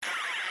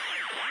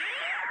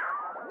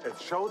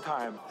It's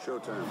showtime.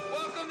 Showtime.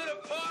 Welcome to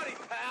the party,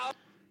 pal.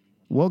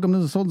 Welcome to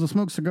the Sultans of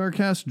Smoke Cigar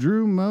Cast.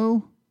 Drew,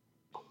 Mo,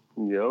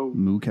 Yo.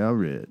 Moo Cow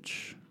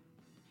Rich.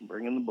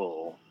 Bringing the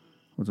bull.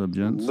 What's up,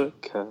 gents? The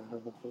cow.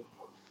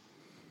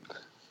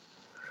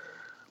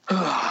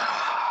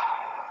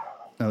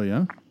 Oh,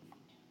 yeah?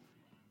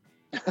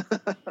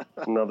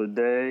 Another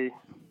day.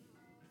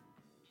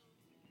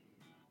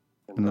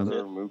 Another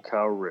Another- Moo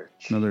Cow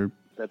Rich. Another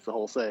That's the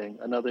whole saying.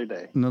 Another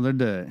day.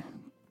 day.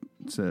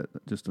 That's it.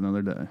 Just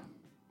another day.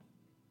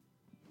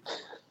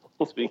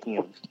 Speaking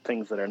of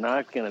things that are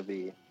not going to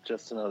be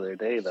just another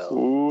day, though.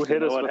 Ooh,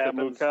 hit know us what with the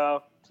Moo happens?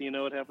 Cow. Do you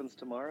know what happens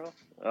tomorrow?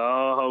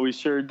 Oh, we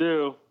sure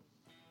do.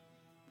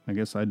 I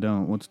guess I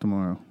don't. What's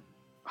tomorrow?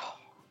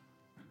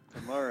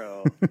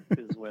 Tomorrow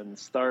is when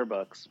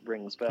Starbucks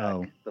brings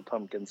back the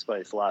pumpkin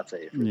spice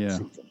latte for the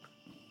season.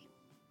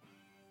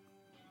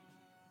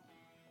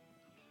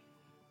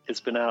 It's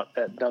been out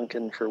at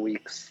Dunkin' for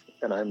weeks,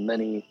 and I'm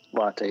many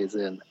lattes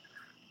in.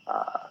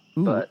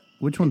 Ooh, but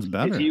which one's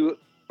better? If you,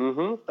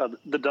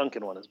 the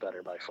Dunkin' one is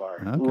better by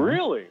far. Okay.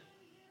 Really?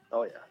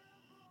 Oh, yeah.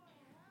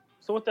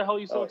 So what the hell are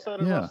you so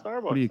excited about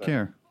Starbucks? What do you then?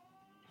 care?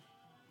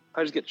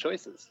 I just get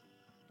choices.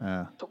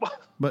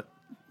 But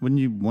wouldn't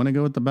you want to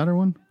go with the better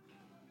one?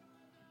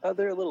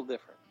 They're a little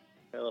different.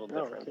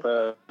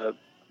 But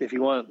if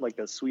you want like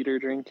a sweeter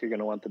drink, you're going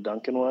to want the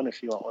Dunkin' one.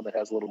 If you want one that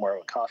has a little more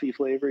of a coffee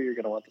flavor, you're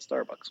going to want the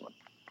Starbucks one.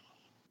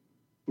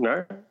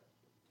 No.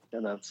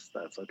 And that's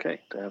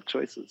okay to have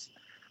choices.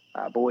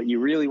 But what you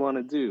really want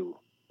to do,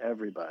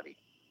 everybody,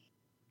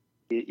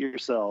 get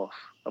yourself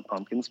a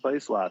pumpkin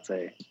spice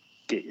latte,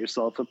 get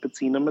yourself a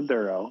patina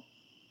Maduro,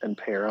 and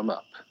pair them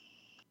up.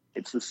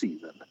 It's the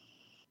season.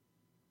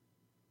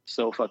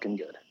 So fucking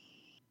good.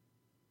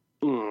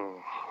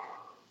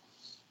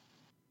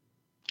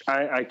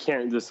 I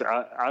can't just.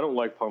 I don't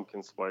like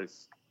pumpkin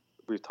spice.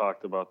 We've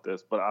talked about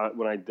this, but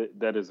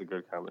that is a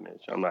good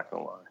combination. I'm not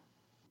gonna lie.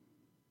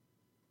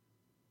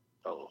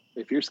 Oh,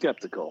 if you're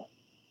skeptical,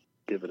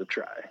 give it a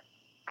try.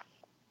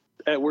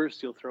 At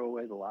worst, you'll throw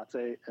away the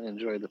latte and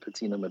enjoy the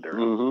patina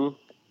Maduro.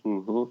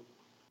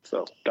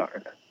 So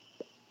darn.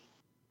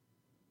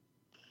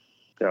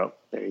 Yeah.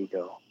 There you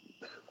go.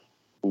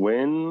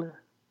 Win.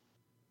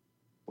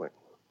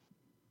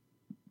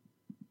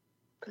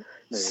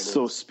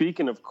 So is.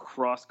 speaking of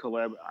cross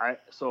collab, I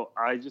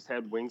just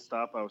had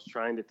Wingstop. I was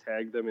trying to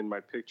tag them in my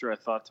picture. I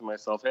thought to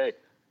myself, hey,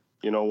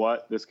 you know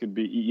what? This could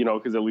be,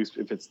 because at least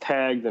if it's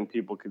tagged, then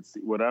people could see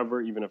whatever,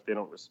 even if they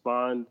don't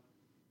respond.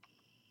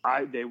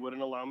 They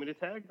wouldn't allow me to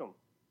tag them.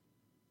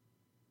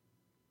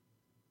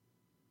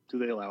 Do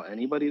they allow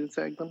anybody to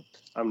tag them?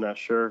 I'm not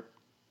sure.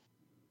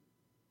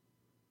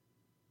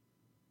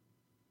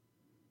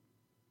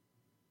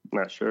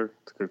 Not sure.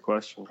 It's a good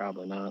question.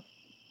 Probably not.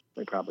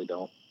 They probably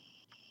don't.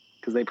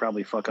 Because they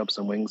probably fuck up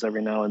some wings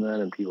every now and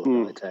then, and people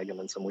probably tag them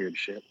in some weird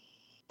shit.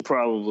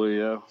 Probably,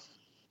 yeah.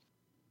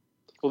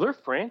 Well, they're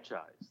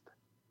franchised.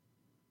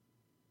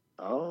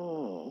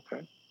 Oh,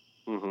 okay.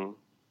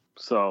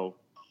 So,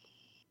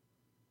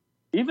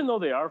 even though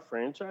they are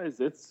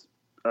franchised, even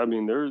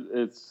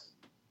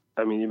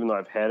though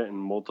I've had it in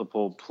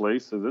multiple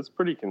places, it's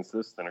pretty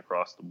consistent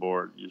across the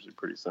board, usually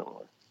pretty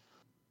similar.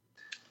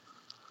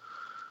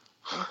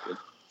 Good.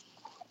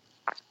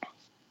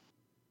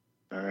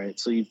 All right,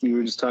 so you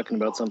were just talking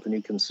about something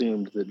you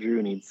consumed that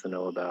Drew needs to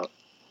know about.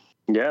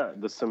 Yeah,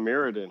 the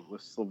Samaritan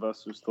with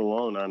Sylvester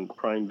Stallone on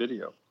Prime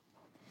Video.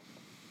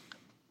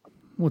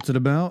 What's it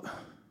about?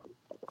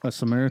 A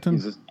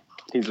Samaritan?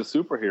 He's a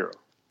superhero.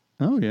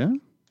 Oh, yeah?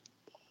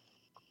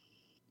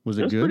 Was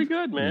it good? It was pretty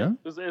good, man.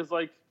 Yeah? It was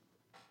like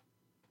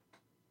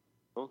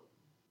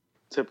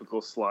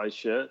typical Sly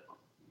shit,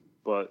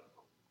 but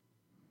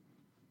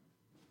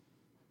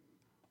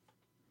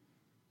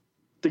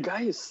the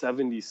guy is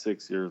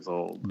 76 years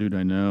old. Dude,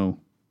 I know.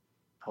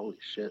 Holy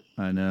shit.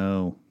 I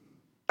know.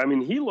 I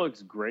mean, he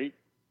looks great.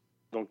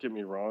 Don't get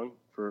me wrong.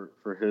 For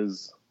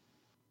his,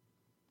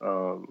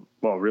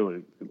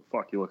 really,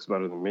 he looks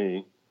better than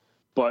me.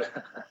 But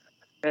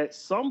at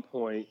some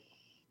point,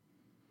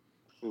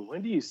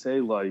 when do you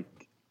say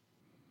like,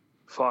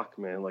 fuck,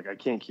 man, like I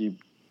can't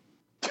keep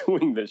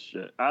doing this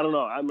shit? I don't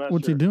know. I'm not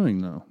What's sure. he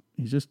doing though?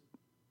 Is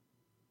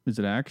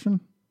it action?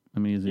 I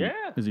mean,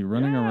 is he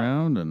running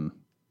around and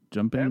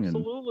jumping?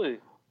 Absolutely.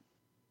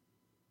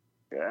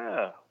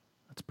 Yeah.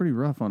 That's pretty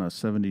rough on a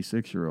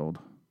 76-year-old.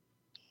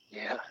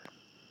 Yeah.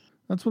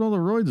 That's what all the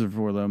roids are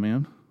for, though,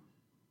 man.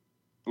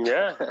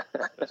 Yeah,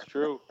 that's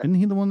true. Isn't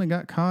he the one that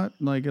got caught,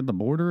 like, at the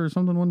border or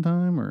something one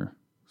time, or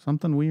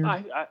something weird?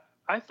 I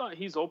thought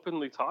he's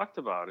openly talked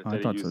about it,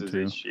 that he uses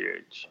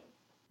HGH.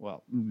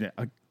 Well, yeah,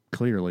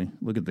 clearly.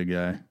 Look at the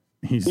guy.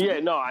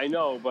 I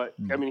know, but,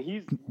 I mean,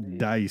 he's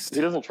diced.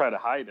 He doesn't try to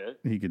hide it.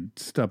 He could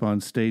step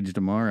on stage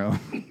tomorrow.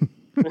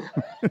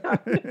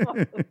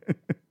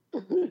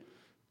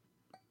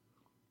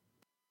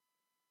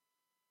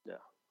 Yeah.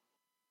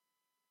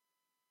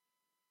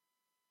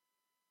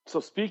 So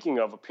speaking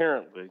of,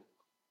 apparently,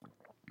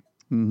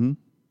 anyway,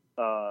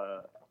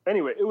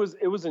 it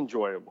was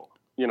enjoyable.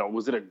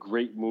 was it a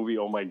great movie?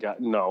 Oh my God,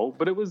 no.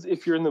 But it was.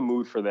 If you're in the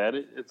mood for that,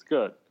 it's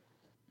good.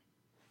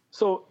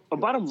 So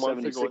about a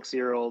month ago,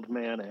 76-year-old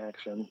man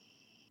action.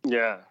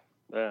 Yeah.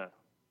 I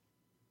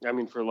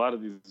mean, for a lot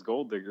of these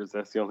gold diggers,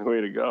 that's the only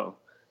way to go.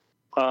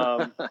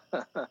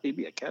 He'd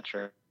be a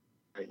catcher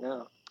right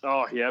now.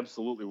 Oh, he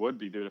absolutely would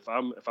be, dude. If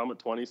I'm a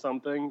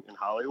 20-something in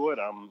Hollywood,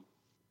 I'm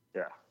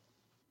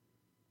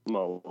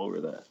all over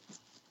that.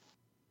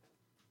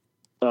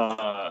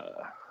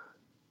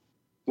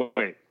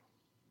 Wait.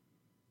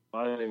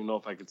 I don't even know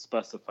if I could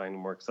specify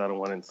anymore because I don't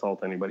want to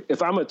insult anybody.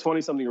 If I'm a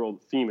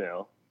 20-something-year-old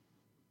female,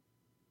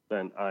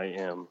 then I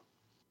am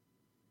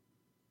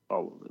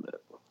all over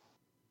that.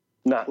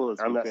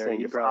 I'm not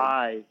saying if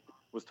I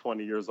was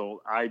 20 years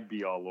old, I'd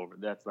be all over.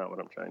 That's not what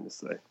I'm trying to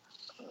say.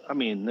 I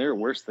mean, there are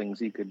worse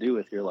things you could do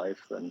with your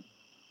life than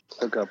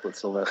hook up with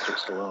Sylvester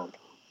Stallone.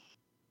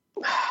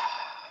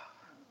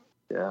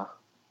 Yeah.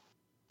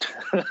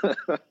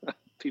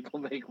 People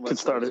make money. Could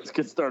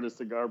start a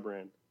cigar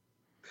brand.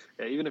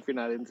 Yeah, even if you're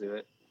not into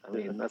it. I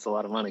mean, that's a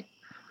lot of money.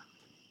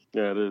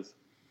 Yeah, it is.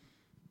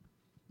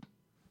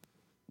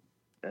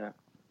 Yeah.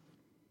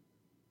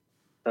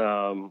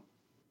 So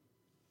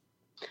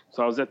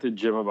I was at the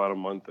gym about a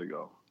month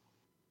ago.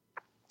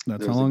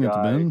 That's how long it's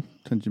been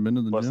since you've been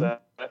to the What's gym?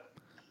 That?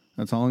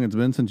 That's how long it's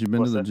been since you've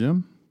been to the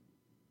gym?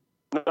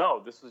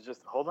 No, this was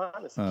just, hold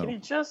on a second. Can you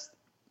just,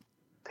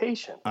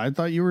 patient. I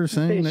thought you were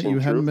saying that you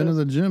hadn't been to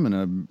the gym in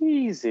a...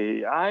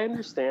 Easy. I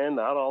understand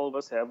not all of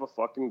us have a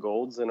fucking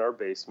Gold's in our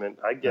basement.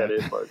 I get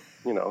it, but,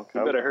 You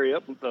better hurry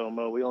up, though,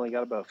 Mo. We only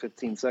got about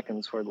 15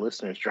 seconds before the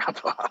listeners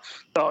drop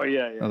off. Oh,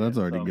 yeah. Oh, that's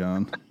already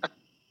gone.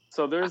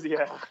 So there was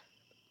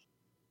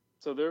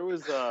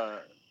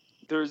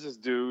this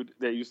dude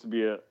that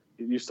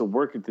used to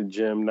work at the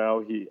gym.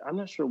 Now I'm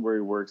not sure where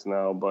he works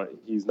now, but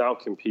he's now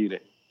competing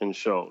in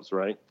shows,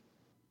 right?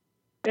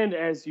 And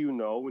as you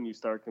know, when you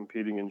start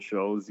competing in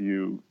shows,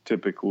 you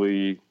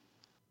typically,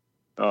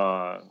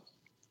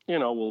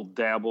 will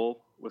dabble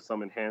with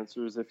some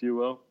enhancers, if you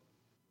will.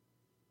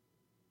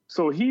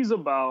 So he's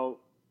about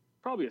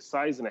probably a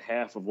size and a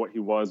half of what he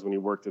was when he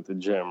worked at the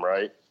gym,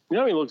 right? He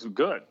looks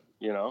good,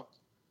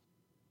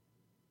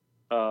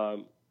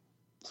 So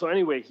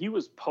anyway, he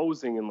was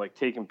posing and like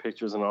taking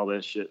pictures and all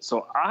that shit.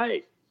 So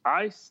I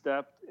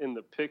stepped in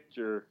the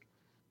picture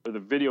or the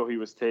video he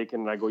was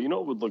taking, and I go,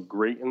 what would look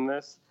great in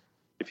this?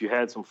 If you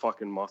had some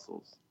fucking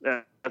muscles.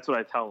 That's what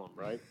I tell him,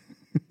 right?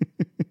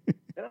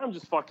 And I'm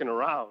just fucking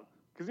around.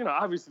 Because,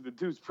 obviously the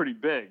dude's pretty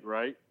big,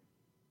 right?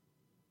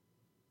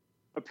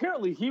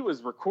 Apparently he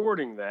was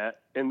recording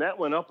that, and that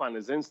went up on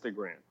his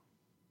Instagram.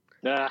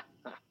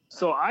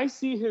 So I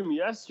see him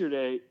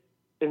yesterday,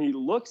 and he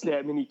looks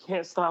at me, and he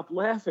can't stop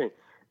laughing.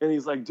 And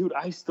he's like, dude,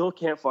 I still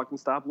can't fucking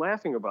stop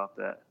laughing about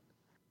that.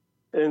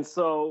 And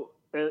so...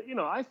 And,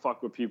 I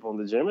fuck with people in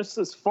the gym. It's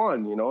just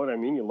fun, you know what I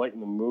mean? You lighten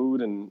the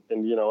mood and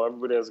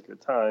everybody has a good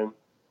time.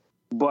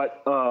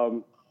 But,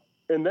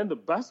 and then the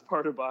best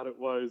part about it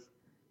was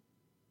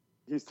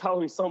he's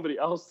telling somebody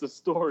else the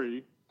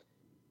story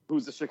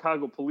who's a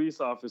Chicago police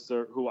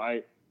officer who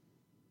I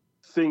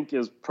think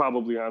is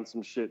probably on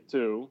some shit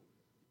too.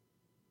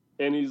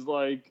 And he's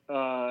like,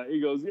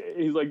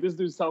 this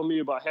dude's telling me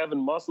about having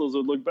muscles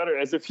would look better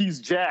as if he's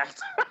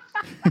jacked.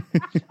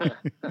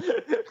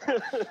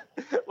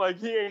 Like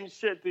he ain't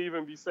shit to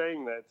even be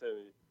saying that to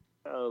me.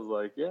 I was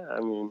like, yeah,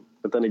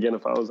 but then again,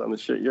 if I was on the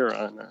shit you're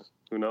on,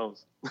 who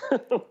knows?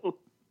 But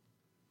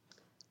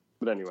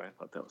anyway, I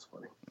thought that was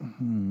funny.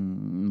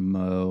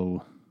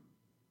 Mo.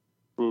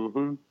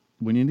 Mm-hmm.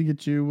 We need to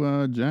get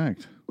you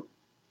jacked.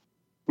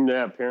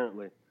 Yeah,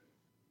 apparently.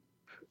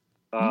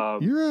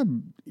 You're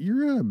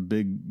a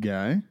big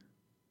guy.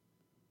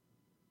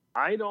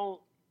 I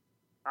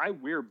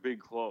wear big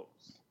clothes.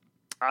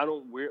 I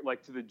don't wear,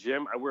 to the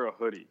gym, I wear a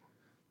hoodie.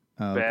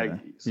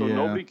 Baggy. So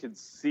nobody could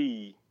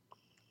see.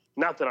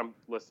 Not that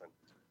listen,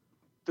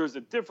 there's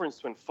a difference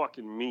between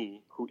fucking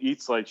me, who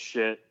eats like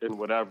shit and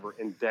whatever,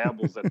 and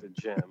dabbles at the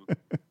gym,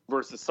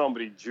 versus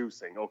somebody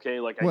juicing, okay?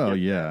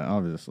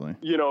 Obviously.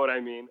 You know what I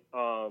mean?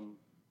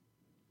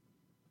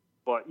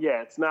 But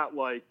yeah, it's not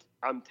like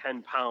I'm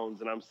 10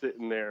 pounds and I'm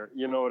sitting there,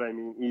 you know what I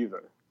mean,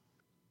 either.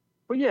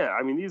 But yeah,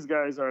 these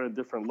guys are at a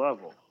different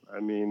level.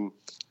 And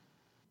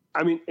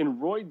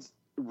roids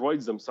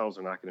themselves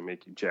are not going to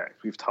make you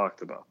jacked. We've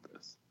talked about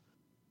this.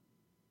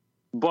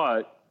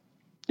 But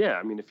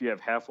yeah, if you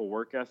have half a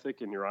work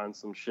ethic and you're on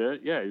some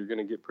shit, yeah, you're going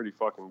to get pretty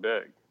fucking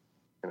big,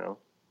 I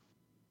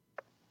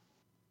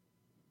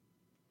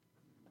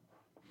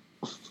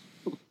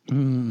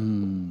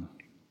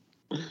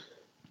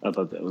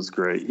thought that was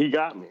great. He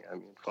got me.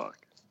 Fuck.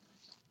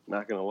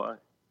 Not going to lie.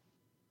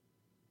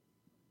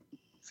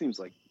 Seems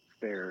like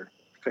fair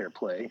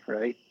play,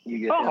 right? You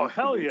get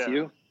hell yeah.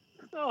 You.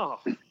 Oh,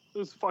 it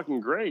was fucking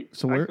great.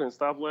 So I couldn't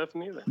stop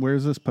laughing either. Where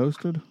is this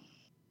posted?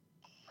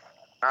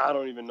 I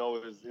don't even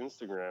know his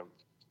Instagram.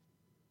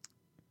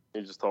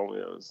 He just told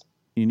me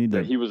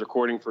he was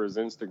recording for his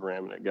Instagram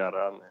and it got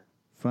on there.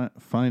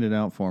 Find it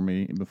out for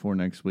me before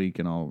next week,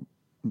 and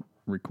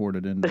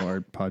recorded into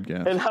our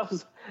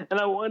podcast. And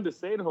I wanted to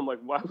say to him, like,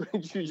 why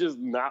wouldn't you just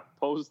not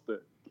post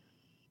it?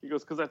 He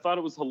goes, because I thought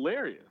it was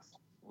hilarious.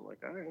 I'm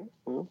like, all right,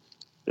 well,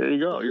 there you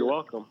go. You're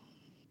welcome.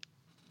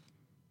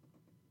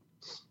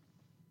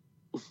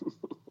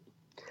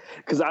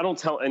 Because I don't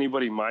tell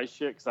anybody my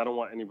shit because I don't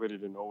want anybody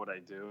to know what I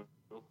do.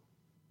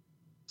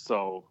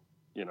 So,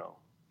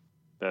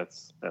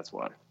 that's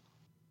why.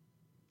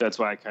 That's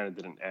why I kind of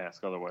didn't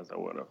ask. Otherwise, I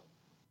would have.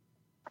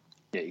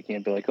 Yeah, you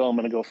can't be like, oh, I'm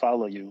going to go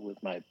follow you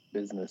with my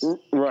business.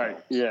 Right.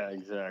 Yeah,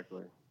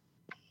 exactly.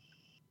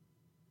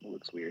 It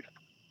looks weird.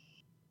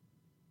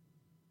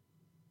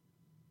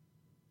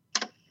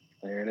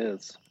 There it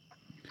is.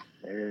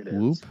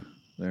 Whoop.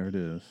 There it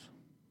is.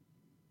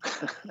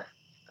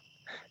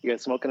 You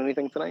guys smoking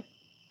anything tonight?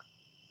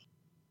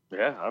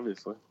 Yeah,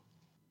 obviously.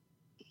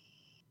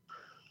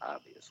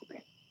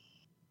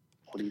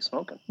 What are you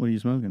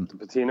smoking? The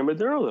Patina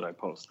Maduro that I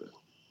posted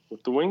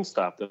with the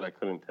Wingstop that I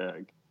couldn't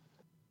tag.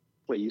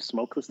 Wait, you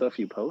smoke the stuff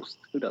you post?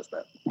 Who does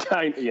that?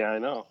 I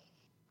know.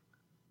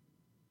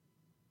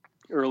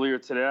 Earlier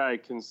today, I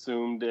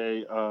consumed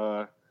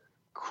a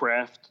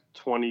Craft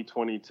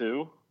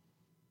 2022.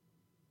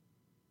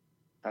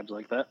 How'd you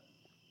like that?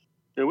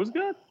 It was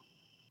good.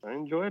 I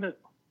enjoyed it.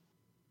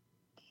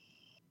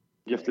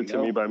 Gifted to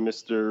me by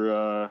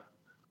Mr.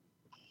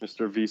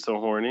 V So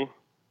Horny.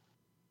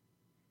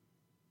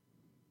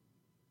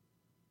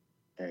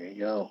 There you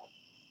go.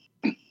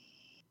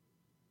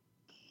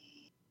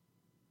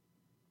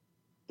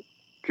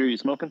 Drew, you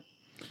smoking?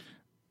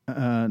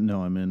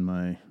 No, I'm in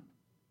my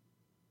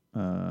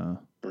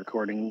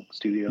recording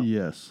studio.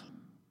 Yes.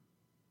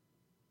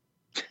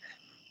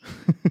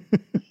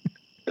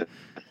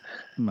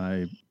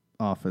 My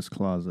office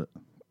closet.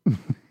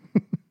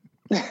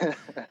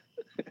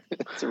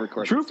 It's a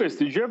recording. Truthfully,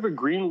 did you ever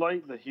green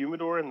light the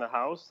humidor in the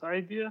house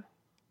idea?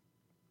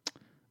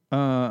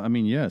 I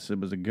mean, yes, it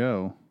was a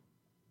go.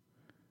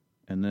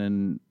 And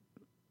then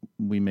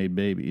we made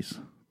babies.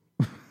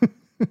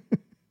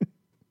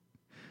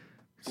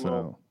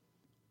 So.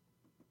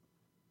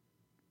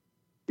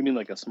 You mean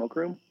like a smoke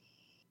room?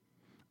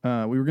 We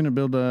were going to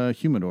build a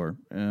humidor.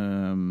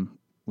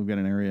 We've got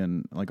an area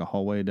in like a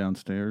hallway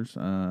downstairs,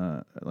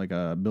 like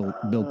a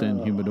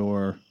built-in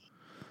humidor,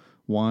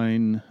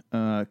 wine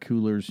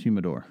coolers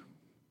humidor.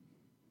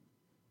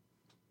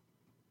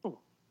 Oh,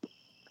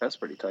 that's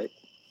pretty tight.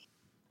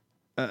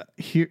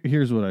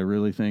 Here's what I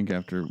really think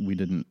after we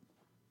didn't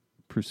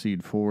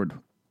proceed forward.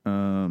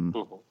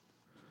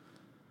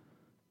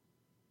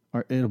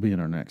 It'll be in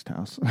our next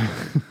house. I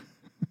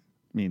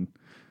mean,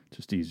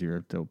 just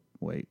easier to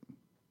wait.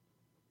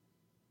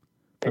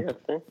 If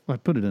I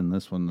put it in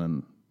this one,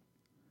 then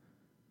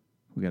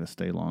we got to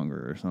stay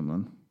longer or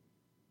something.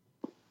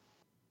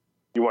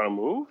 You want to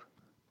move?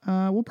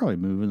 We'll probably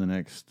move in the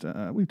next,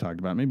 we've talked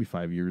about maybe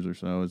 5 years or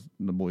so as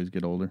the boys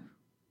get older.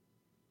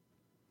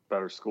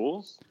 Better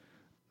schools?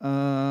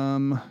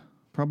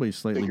 Probably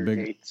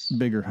slightly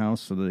bigger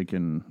house so that they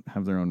can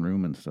have their own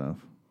room and stuff.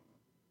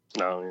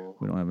 No, yeah.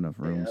 We don't have enough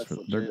rooms.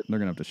 They're going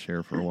to have to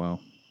share for a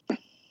while.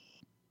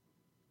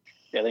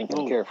 Yeah, they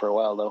can care for a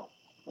while, though.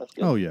 That's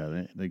good. Oh,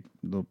 yeah.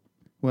 They'll,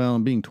 well,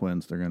 and being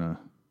twins, they're going to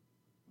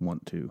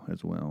want to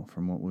as well,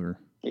 from what we're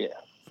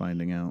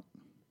finding out.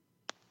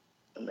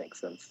 That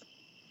makes sense.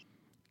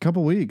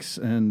 Couple weeks,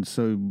 and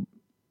so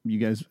you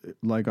guys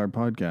like our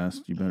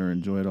podcast, you better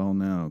enjoy it all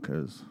now,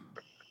 because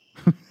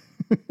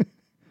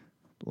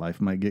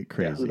life might get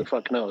crazy. Yeah, who the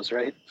fuck knows,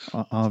 right?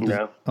 I'll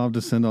have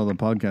to send all the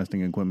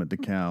podcasting equipment to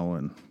Cal,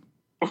 and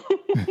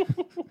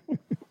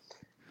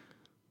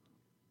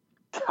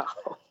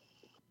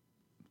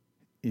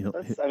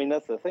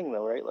that's the thing,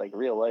 though, right? Like,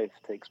 real life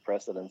takes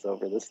precedence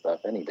over this stuff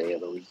any day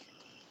of the week.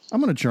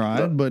 I'm going to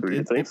try, but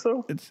you think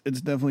so? It's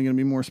definitely going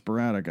to be more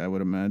sporadic, I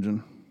would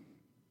imagine.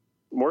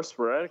 More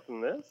sporadic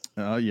than this?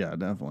 Oh, yeah,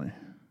 definitely.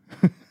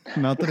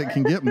 Not that it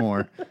can get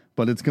more,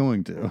 but it's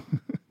going to.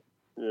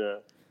 Yeah.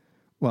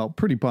 Well,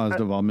 pretty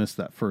positive I'll miss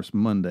that first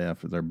Monday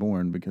after they're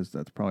born, because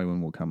that's probably when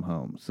we'll come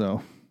home.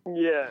 So.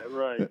 Yeah,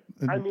 right.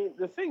 I mean,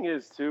 the thing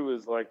is, too,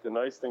 is like the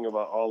nice thing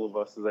about all of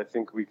us is I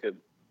think we could,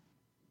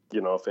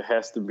 if it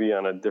has to be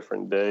on a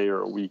different day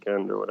or a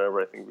weekend or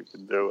whatever, I think we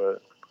could do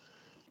it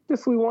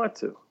if we want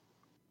to.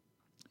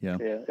 Yeah.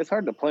 Yeah, it's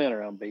hard to plan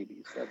around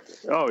babies.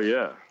 Oh,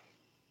 yeah.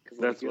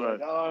 That's what.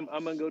 Like,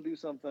 I'm going to go do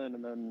something,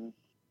 and then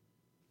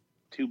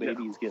two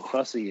babies get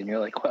fussy, and you're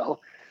like,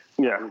 well,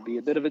 it would be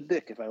a bit of a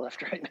dick if I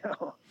left right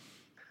now.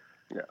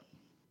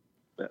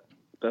 Yeah.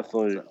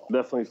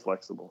 Definitely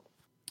flexible.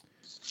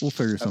 We'll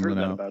figure something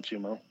out. About you,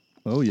 Mo.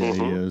 Oh, yeah,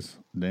 he is.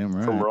 Damn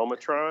right. From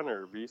Romatron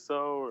or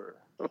Viso or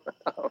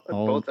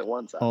both at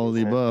once. All of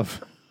the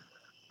above.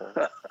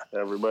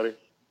 Everybody.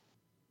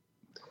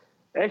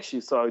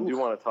 Actually, so I do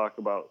want to talk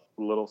about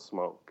Little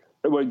Smoke.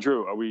 Wait,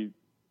 Drew, are we...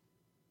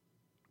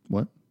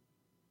 What?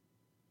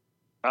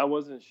 I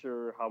wasn't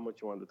sure how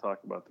much you wanted to talk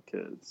about the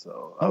kids,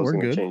 so I was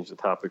going to change the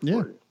topic for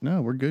you.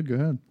 No, we're good. Go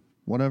ahead.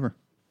 Whatever.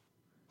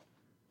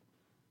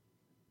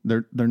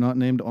 They're not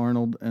named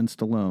Arnold and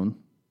Stallone.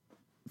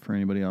 for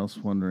anybody else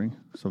wondering.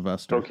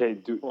 Sylvester. Okay.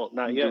 Well,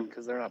 not yet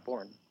because they're not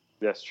born.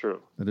 That's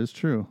true. That is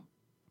true.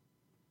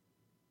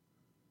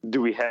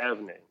 Do we have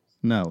names?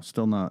 No,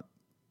 still not.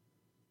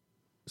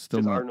 Still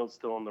Is not. Arnold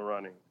still in the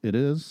running? It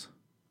is.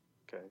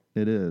 Okay.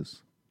 It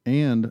is.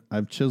 And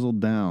I've chiseled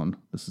down.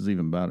 This is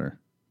even better,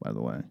 by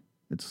the way.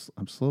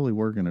 I'm slowly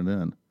working it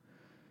in.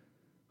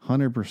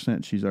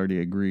 100% she's already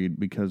agreed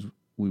because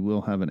we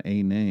will have an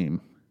A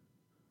name.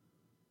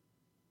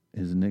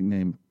 His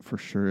nickname for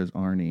sure is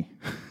Arnie.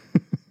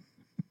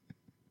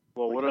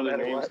 Well, what other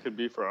names could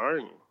be for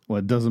Arnie? Well,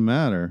 it doesn't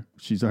matter.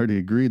 She's already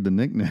agreed the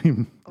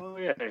nickname. Oh,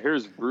 yeah.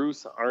 Here's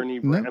Bruce,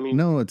 Arnie.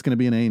 No, it's going to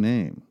be an A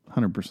name.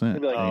 100%.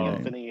 Maybe like A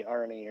Anthony, name.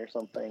 Arnie, or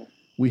something.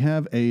 We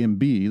have A and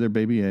B. They're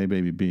baby A,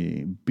 baby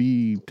B.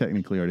 B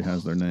technically already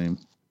has their name.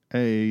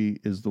 A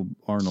is the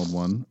Arnold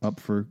one up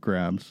for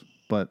grabs,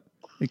 but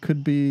it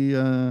could be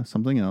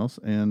something else.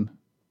 And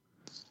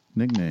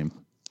nickname,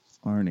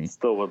 Arnie.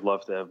 Still would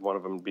love to have one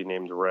of them be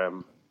named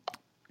Rem.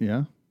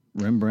 Yeah,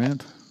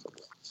 Rembrandt.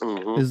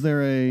 Mm-hmm. Is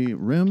there a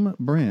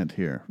Rembrandt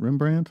here?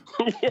 Rembrandt?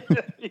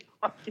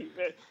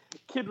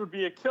 Kid would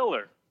be a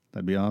killer.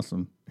 That'd be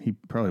awesome. He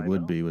probably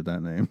would be with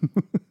that name.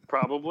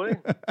 Probably.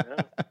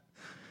 Yeah.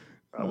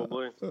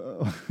 Probably.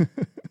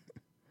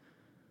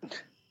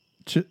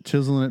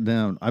 Chiseling it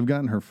down. I've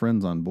gotten her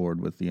friends on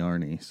board with the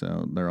Arnie,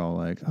 so they're all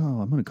like,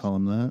 "Oh, I'm going to call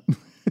him that."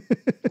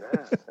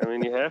 Yeah, I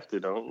mean, you have to,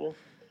 don't you?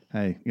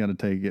 Hey, you got to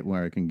take it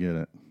where I can get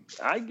it.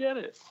 I get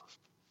it.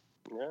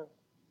 Yeah.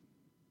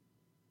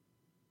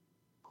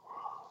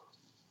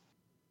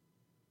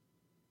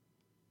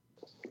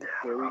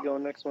 Where are we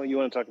going next one? You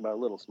want to talk about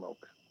Little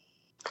Smoke?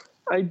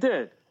 I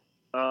did.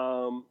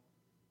 There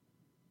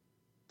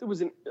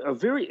was a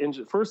very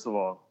interesting. First of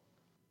all,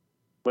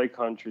 Lake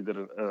Country did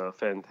a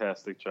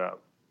fantastic job.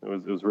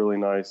 It was really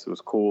nice. It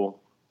was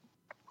cool.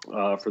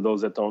 For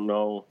those that don't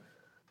know,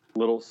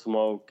 Little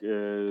Smoke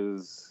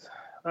is,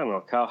 I don't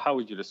know, Kyle, how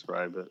would you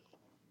describe it?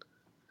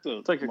 So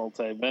it's like a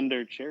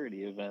multi-vendor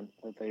charity event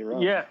that they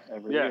run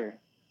every year.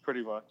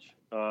 Pretty much.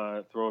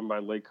 Thrown by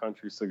Lake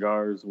Country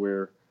Cigars,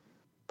 where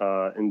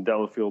in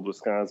Delafield,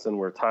 Wisconsin,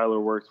 where Tyler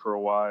worked for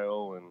a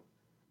while. And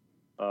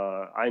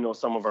I know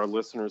some of our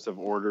listeners have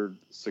ordered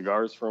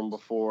cigars from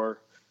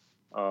before.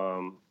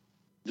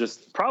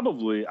 Just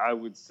probably, I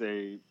would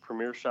say,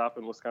 premier shop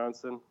in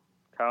Wisconsin.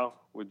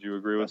 Kyle, would you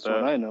agree with that?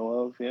 That's what I know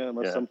of,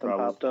 unless something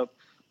popped up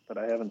that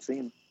I haven't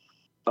seen.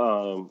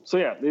 So,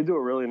 yeah, they do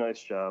a really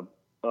nice job.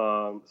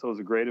 So it was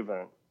a great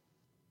event.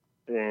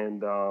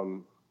 And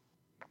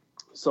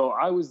so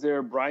I was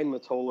there. Brian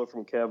Matola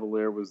from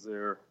Cavalier was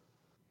there,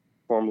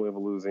 formerly of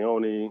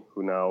Illusione,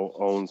 who now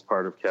owns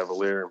part of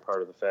Cavalier and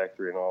part of the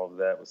factory and all of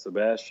that with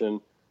Sebastian.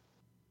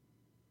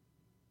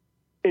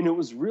 And it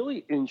was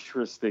really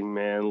interesting,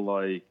 man.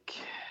 Like,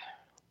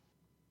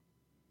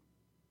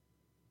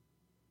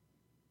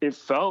 it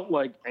felt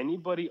like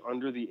anybody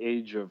under the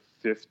age of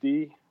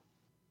 50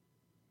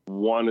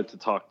 wanted to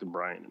talk to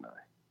Brian and I.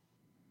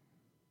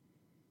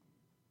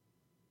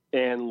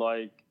 And,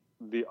 like,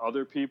 the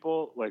other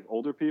people, like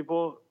older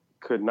people,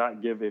 could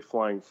not give a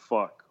flying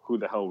fuck who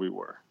the hell we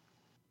were.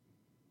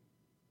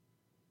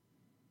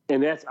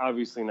 And that's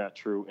obviously not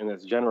true, and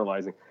that's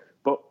generalizing.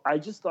 But I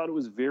just thought it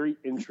was very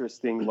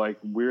interesting, like,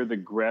 where the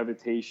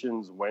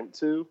gravitations went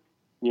to.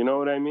 You know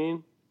what I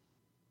mean?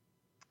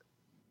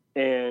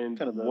 And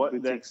kind of what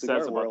that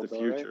says about the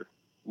future. Right?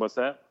 What's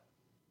that?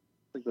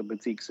 Like the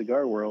boutique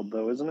cigar world,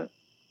 though, isn't it?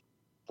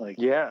 Like,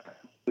 yeah,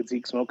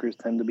 boutique smokers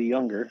tend to be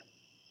younger.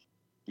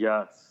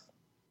 Yes.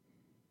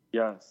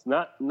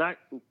 Not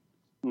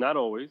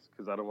always,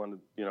 because I don't want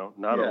to,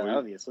 not always.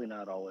 Obviously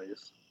not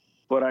always.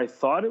 But I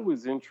thought it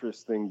was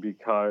interesting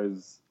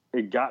because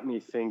it got me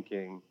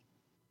thinking,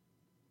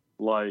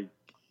 like,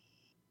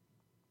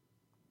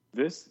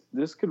 this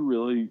could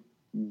really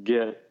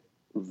get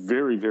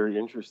very, very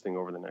interesting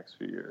over the next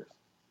few years.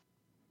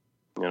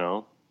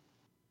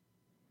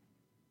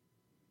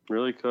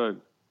 Really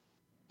could.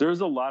 There's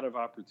a lot of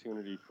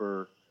opportunity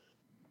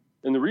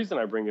and the reason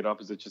I bring it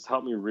up is it just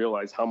helped me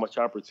realize how much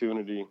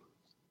opportunity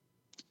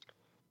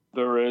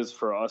there is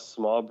for us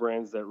small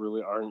brands that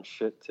really aren't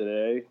shit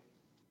today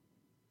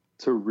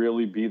to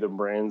really be the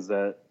brands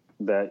that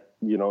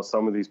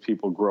some of these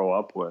people grow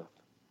up with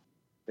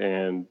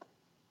and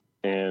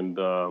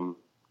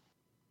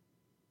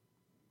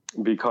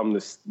become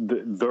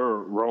their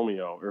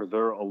Romeo or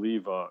their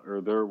Oliva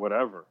or their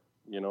whatever.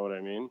 You know what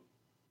I mean?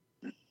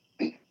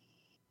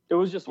 It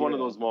was just one of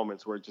those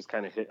moments where it just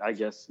kind of hit, I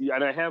guess.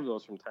 And I have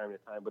those from time to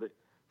time, but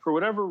for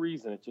whatever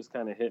reason, it just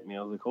kind of hit me.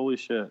 I was like, holy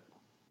shit.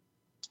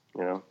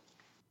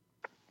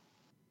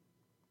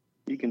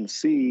 You can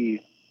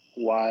see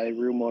why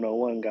Room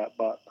 101 got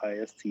bought by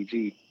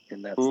STG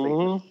in that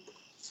statement.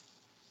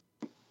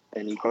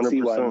 And you can 100%.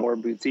 See why more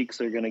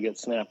boutiques are going to get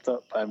snapped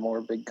up by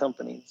more big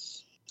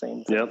companies.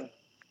 Same thing.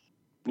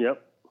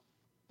 Yep.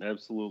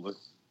 Absolutely.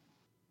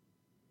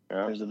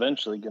 Yeah. There's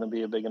eventually going to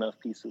be a big enough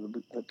piece of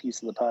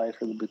the pie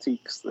for the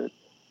boutiques that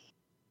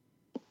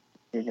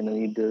you're going to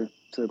need to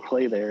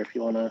play there if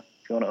you want to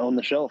own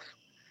the shelf.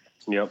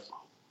 Yep.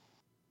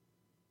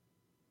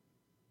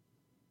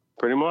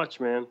 Pretty much,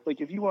 man. Like,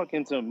 if you walk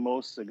into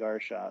most cigar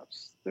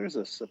shops, there's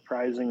a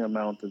surprising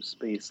amount of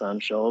space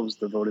on shelves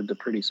devoted to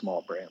pretty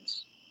small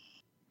brands.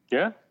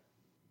 Yeah.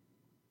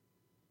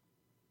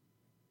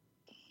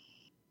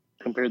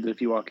 Compared to if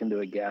you walk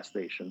into a gas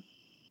station,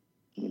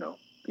 you know,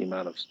 the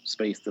amount of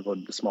space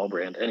devoted to small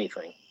brand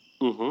anything.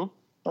 Mm-hmm.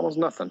 Almost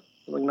nothing.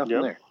 Like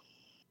nothing there.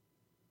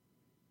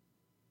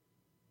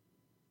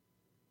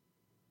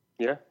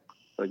 Yeah.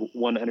 Like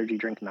one energy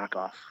drink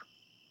knockoff.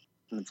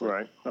 And it's like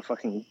Right. a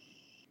fucking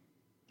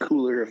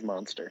cooler of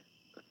Monster.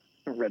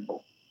 Red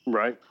Bull.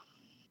 Right.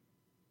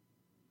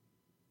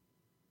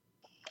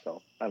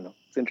 So, I don't know.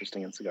 It's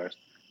interesting in cigars.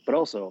 But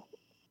also,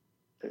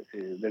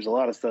 there's a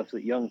lot of stuff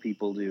that young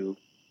people do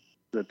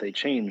that they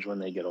change when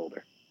they get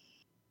older.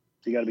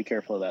 So you got to be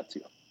careful of that too.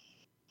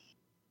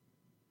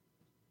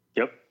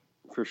 Yep,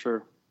 for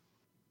sure.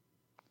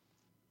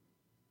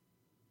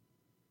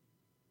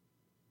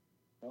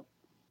 So,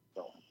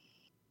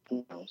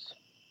 who knows?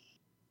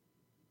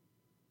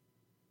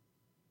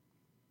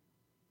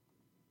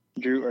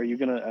 Drew, are you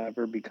going to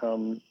ever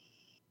become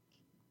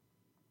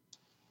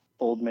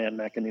old man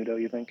Macanudo,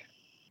 you think?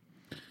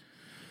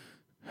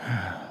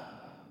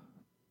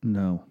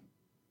 No.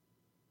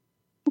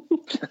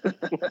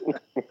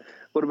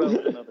 What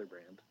about another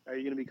brand? Are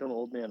you going to become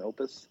old man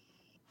Opus?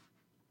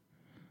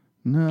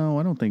 No,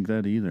 I don't think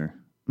that either.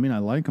 I mean, I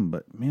like them,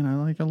 but man, I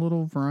like a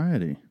little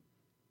variety.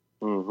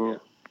 Mm-hmm.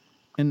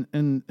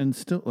 And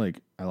still, like,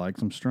 I like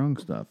some strong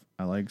stuff.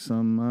 I like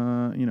some,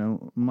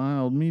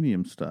 mild,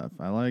 medium stuff.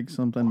 I like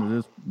something to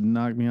just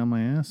knock me on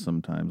my ass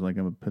sometimes, like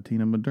a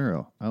Patina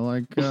Maduro. I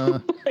like, Yeah.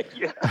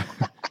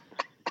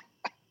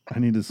 I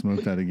need to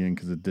smoke that again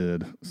because it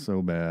did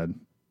so bad.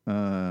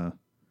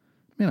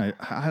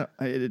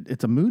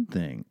 It's a mood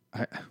thing.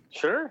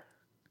 Sure.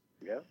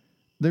 Yeah.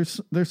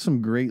 There's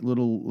some great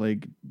little,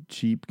 like,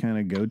 cheap kind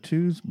of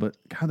go-tos, but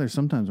God, there's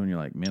sometimes when you're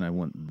like, man, I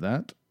want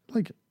that.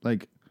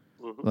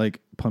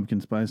 Like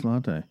pumpkin spice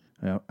latte.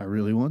 I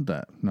really want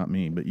that. Not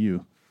me, but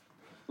you.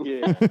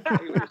 Yeah. I get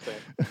what you're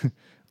saying.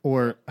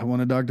 Or I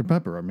want a Dr.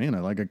 Pepper. Or man, I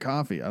like a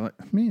coffee.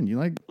 You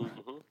like.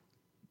 Mm-hmm.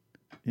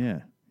 Yeah,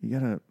 you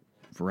got a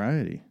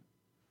variety.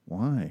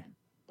 Why?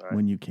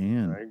 When you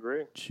can. I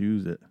agree.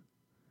 Choose it.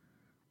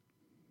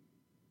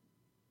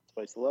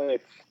 Spice of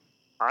life.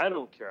 I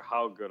don't care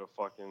how good a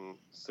fucking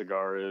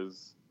cigar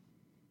is.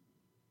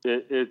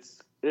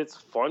 It's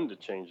fun to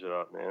change it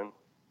up, man.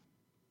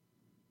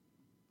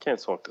 Can't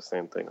smoke the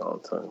same thing all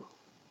the time.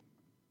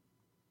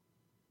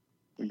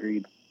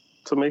 Agreed.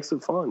 So it makes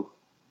it fun.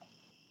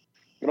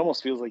 It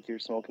almost feels like you're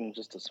smoking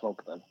just to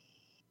smoke then.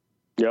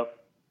 Yep.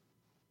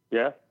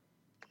 Yeah.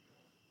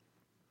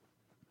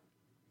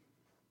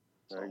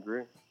 I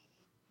agree.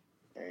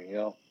 There you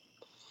go.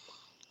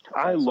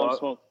 I love.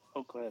 Go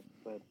ahead.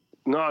 Go ahead.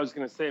 No, I was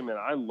gonna say, man,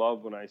 I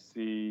love when I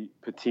see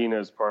patina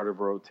as part of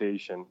a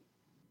rotation,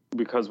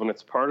 because when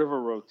it's part of a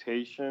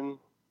rotation,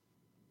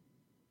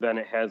 then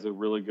it has a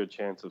really good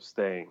chance of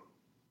staying.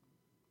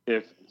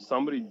 If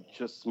somebody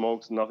just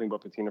smokes nothing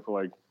but patina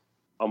for like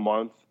a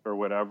month or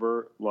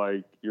whatever,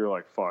 like you're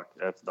like, fuck,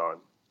 that's done.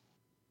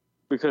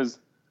 Because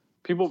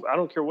people, I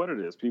don't care what it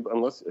is, people,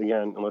 unless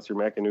you're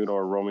Macanudo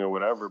or Romeo or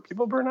whatever,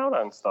 people burn out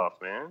on stuff,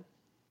 man.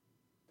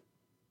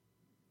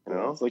 You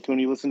know, it's like when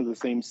you listen to the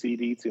same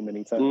CD too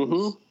many times.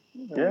 Mm-hmm.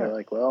 Yeah. You're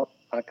like, well,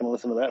 I'm not gonna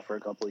listen to that for a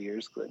couple of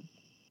years. Cause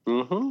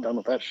I'm done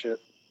with that shit.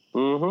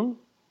 Mm-hmm.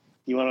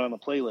 You want it on the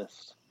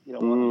playlist. You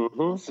don't want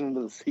to listen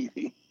to the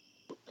CD.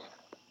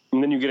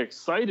 And then you get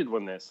excited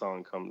when that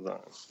song comes on.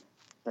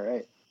 All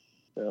right.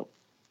 Yep.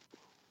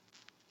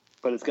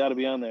 But it's got to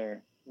be on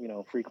there,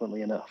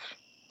 frequently enough.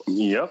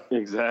 Yep,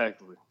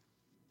 exactly.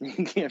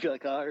 You can't be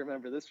like, oh, I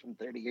remember this from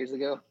 30 years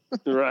ago.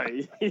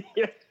 Right.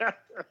 Yeah.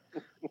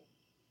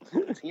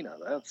 Tina,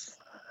 I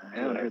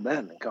haven't heard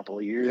that in a couple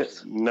of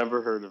years.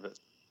 Never heard of it.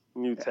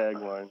 New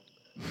tagline.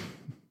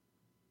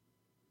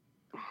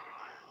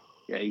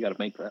 Yeah, you got to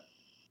make that.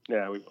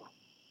 Yeah, we will.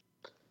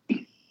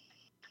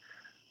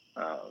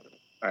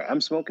 All right,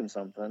 I'm smoking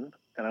something,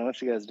 and I want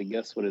you guys to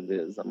guess what it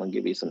is. I'm going to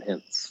give you some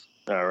hints.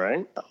 All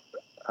right.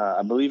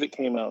 I believe it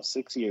came out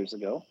 6 years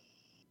ago.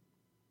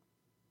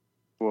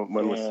 Well,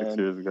 when was 6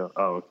 years ago?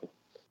 Oh, okay.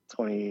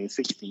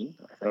 2016,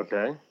 I think.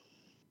 Okay.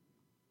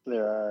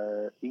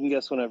 You can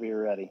guess whenever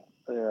you're ready.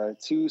 There are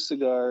 2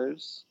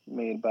 cigars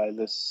made by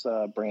this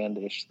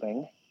brand-ish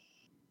thing.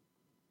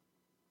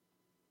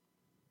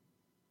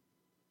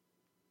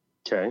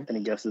 Okay.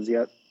 Any guesses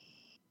yet?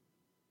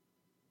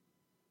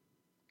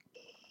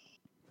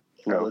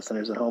 No. Our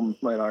listeners at home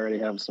might already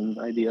have some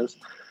ideas.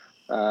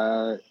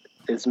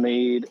 It's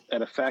made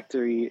at a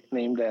factory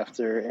named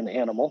after an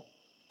animal.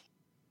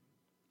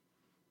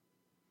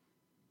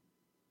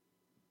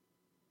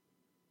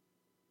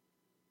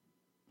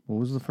 What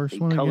was the first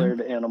one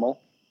Colored again?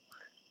 animal.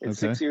 It's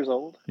 6 years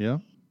old. Yeah.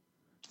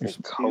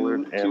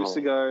 Colored two animal.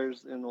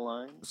 cigars in the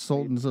line.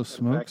 Sultans of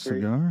Smoke factory.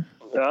 cigar.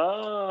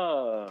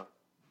 Ah.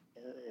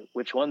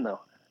 Which one,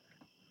 though?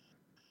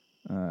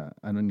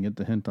 I didn't get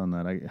the hint on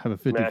that. I have a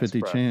 50-50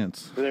 Press.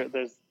 chance.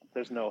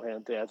 There's no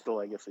hint. Yeah, it's the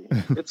legacy.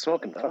 It's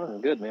smoking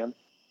fucking good, man.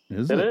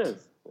 Is It it?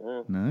 is.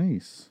 Yeah.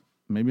 Nice.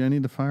 Maybe I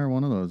need to fire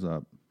one of those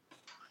up.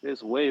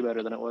 It's way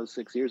better than it was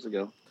 6 years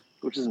ago,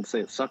 which isn't to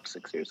say it sucked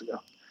 6 years ago.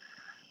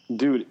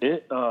 Dude,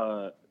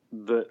 I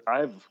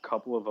have a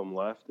couple of them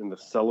left in the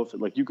cellophane.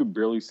 Like, you could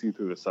barely see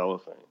through the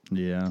cellophane.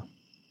 Yeah.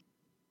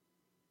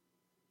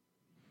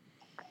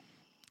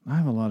 I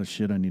have a lot of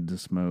shit I need to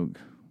smoke.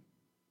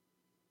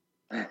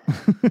 I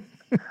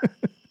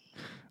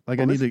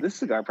need to. This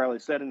cigar probably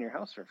sat in your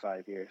house for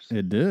 5 years.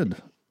 It did.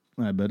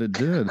 I bet it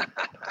did.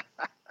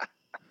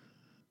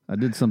 I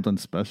did something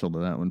special to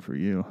that one for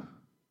you.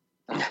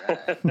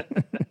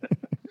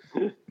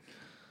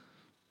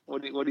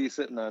 What are you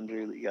sitting on,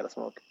 Drew, that you got to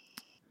smoke?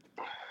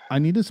 I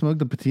need to smoke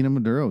the Patina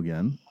Maduro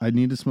again. I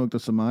need to smoke the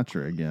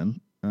Sumatra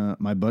again.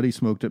 My buddy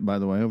smoked it, by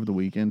the way, over the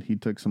weekend. He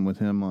took some with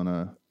him on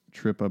a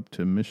trip up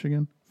to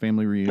Michigan,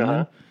 family reunion.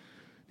 Uh-huh.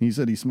 He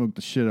said he smoked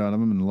the shit out of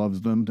them and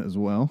loves them as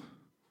well.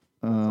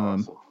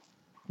 Awesome.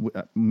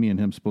 Me and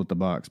him split the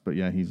box, but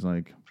yeah, he's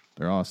like,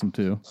 they're awesome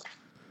too.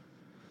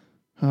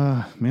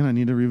 Man, I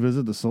need to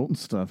revisit the Sultan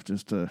stuff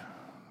just to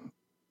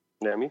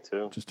Me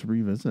too.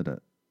 revisit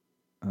it.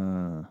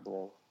 Yeah.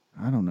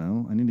 I don't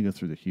know. I need to go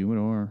through the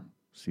humidor,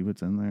 see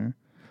what's in there.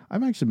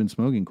 I've actually been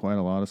smoking quite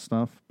a lot of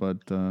stuff,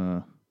 but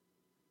there's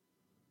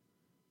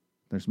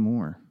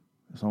more.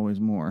 There's always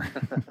more.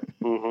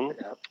 Mm-hmm.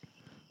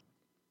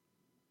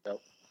 Yep.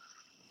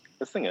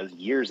 This thing has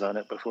years on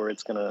it before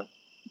it's going to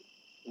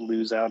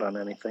lose out on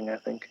anything, I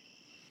think.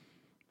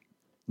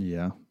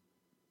 Yeah.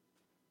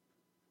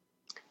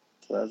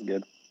 So that's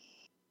good.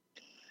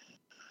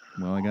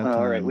 Well, I got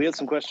all right. We had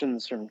some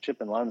questions from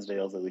Chip and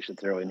Lonsdale's that we should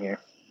throw in here.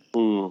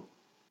 Mm.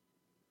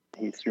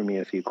 He threw me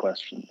a few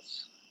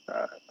questions.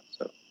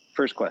 So,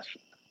 first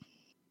question.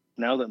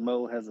 Now that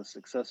Mo has a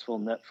successful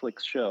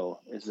Netflix show,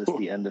 is this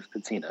the end of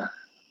Patina?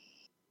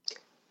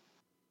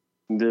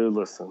 Dude,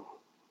 listen.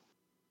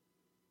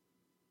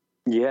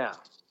 Yeah,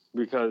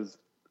 because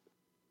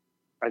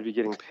I'd be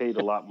getting paid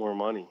a lot more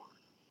money.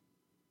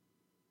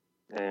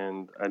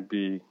 And I'd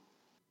be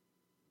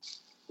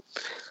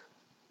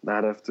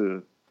not have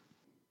to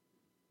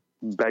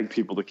beg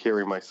people to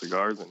carry my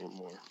cigars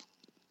anymore.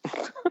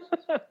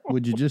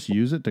 Would you just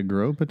use it to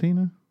grow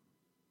Patina?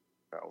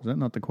 No. Is that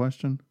not the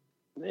question?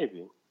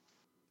 Maybe.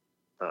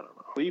 I don't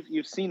know. Well,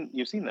 you've seen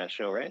that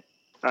show, right?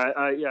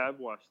 I've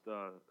watched.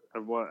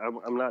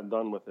 I'm not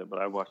done with it, but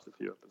I've watched a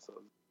few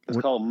episodes. It's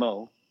called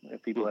Mo.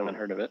 If people haven't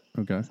heard of it,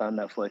 Okay. it's on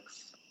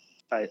Netflix.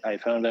 I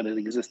found out it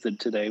existed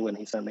today when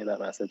he sent me that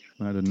message.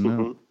 I didn't know.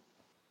 Mm-hmm.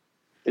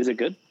 Is it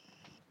good?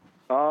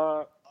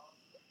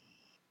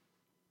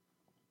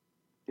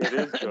 It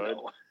is good.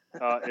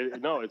 No.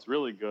 No, it's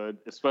really good,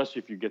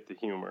 especially if you get the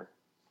humor.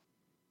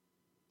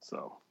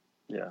 So,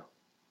 yeah.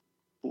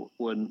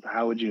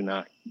 How would you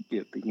not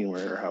get the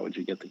humor, or how would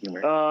you get the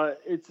humor?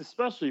 It's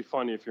especially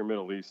funny if you're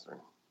Middle Eastern.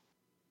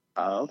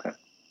 Okay.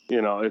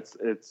 You know, it's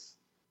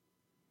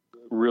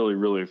really,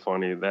 really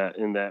funny that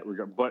in that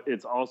regard. But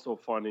it's also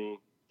funny.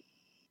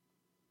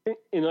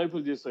 And I put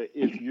it this way: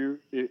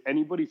 if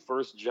anybody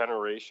first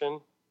generation,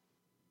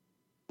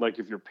 like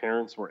if your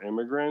parents were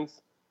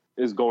immigrants,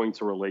 is going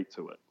to relate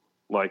to it,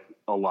 like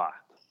a lot,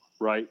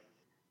 right?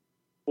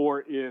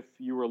 Or if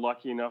you were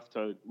lucky enough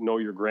to know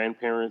your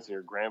grandparents and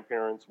your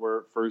grandparents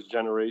were first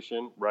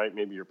generation, right?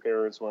 Maybe your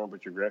parents weren't,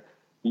 but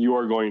you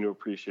are going to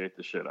appreciate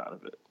the shit out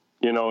of it.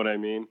 You know what I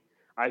mean?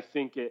 I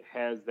think it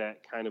has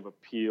that kind of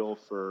appeal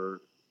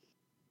for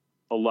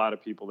a lot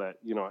of people that,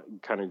 you know,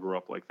 kind of grew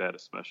up like that,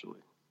 especially.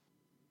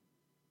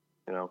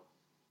 You know?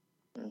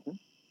 Mm-hmm.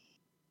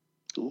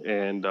 Cool.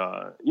 And,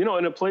 you know,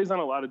 and it plays on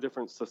a lot of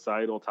different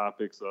societal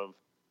topics of,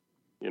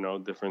 you know,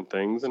 different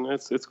things. And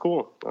it's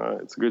cool.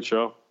 It's a good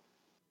show.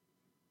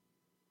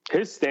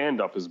 His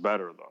stand-up is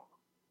better, though,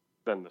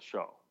 than the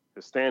show.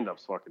 His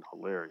stand-up's fucking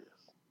hilarious.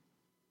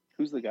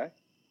 Who's the guy?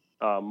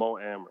 Mo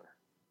Amer.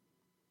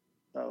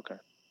 Oh, okay.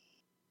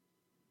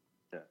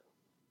 Yeah.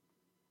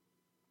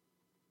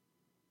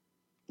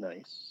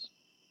 Nice.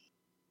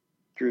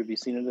 Drew, have you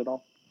seen it at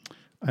all?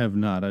 I have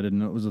not. I didn't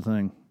know it was a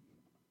thing.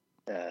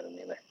 Yeah, I didn't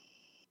either.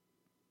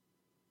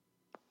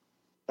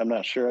 I'm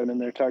not sure I'm in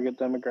their target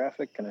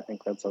demographic, and I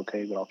think that's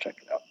okay, but I'll check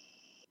it out.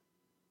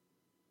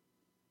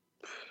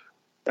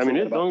 I mean,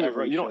 you don't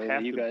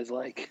have you to. guys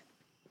like.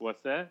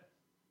 What's that?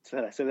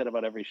 I say that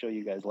about every show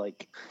you guys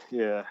like.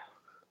 Yeah.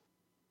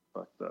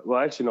 Fuck that. Well,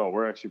 actually, no.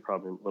 We're actually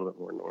probably a little bit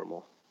more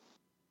normal.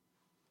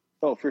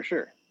 Oh, for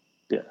sure.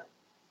 Yeah.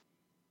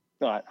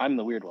 No, I'm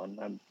the weird one.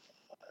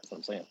 That's what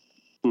I'm saying.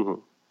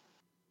 Mm-hmm.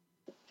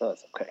 So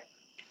that's okay.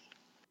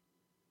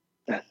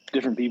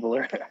 Different people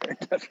are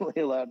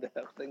definitely allowed to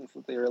have things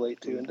that they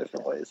relate to in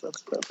different ways.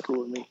 That's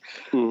cool with me.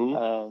 Mm-hmm.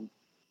 All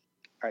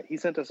right, he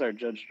sent us our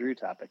Judge Drew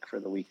topic for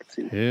the week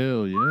too.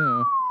 Hell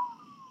yeah.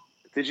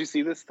 Did you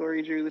see this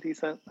story, Drew, that he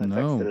sent? I No.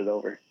 texted it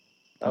over.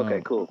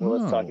 Okay, cool. Well,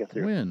 let's talk it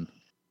through. When?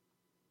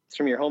 It's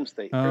from your home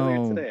state.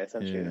 Earlier today, I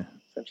sent you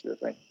the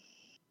thing.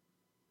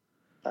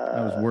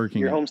 I was working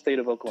your at home state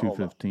of Oklahoma.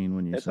 2:15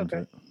 when you sent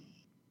okay. it.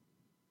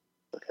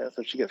 Okay, that's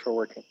what you get for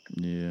working.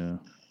 Yeah.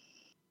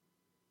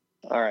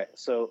 All right.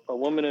 So a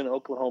woman in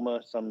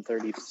Oklahoma, some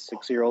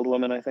 36-year-old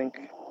woman, I think,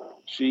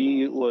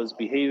 she was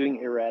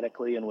behaving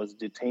erratically and was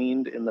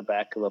detained in the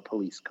back of a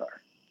police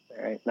car.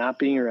 All right. Not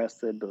being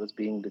arrested, but was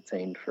being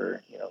detained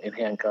for, in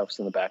handcuffs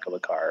in the back of a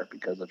car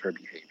because of her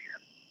behavior.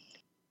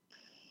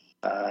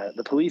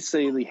 The police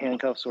say the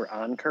handcuffs were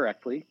on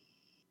correctly.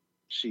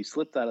 She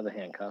slipped out of the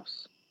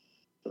handcuffs.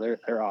 So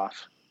they're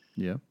off.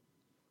 Yeah.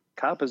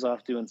 Cop is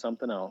off doing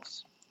something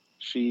else.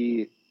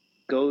 She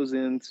goes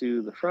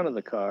into the front of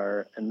the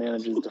car and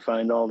manages to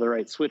find all the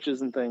right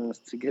switches and things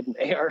to get an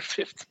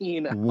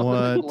AR-15 out of the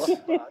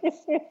glove box.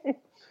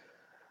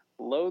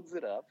 Loads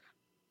it up.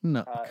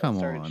 No, come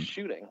started on.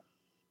 Shooting.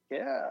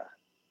 Yeah.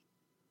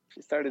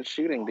 She started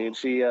shooting, dude.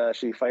 She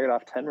fired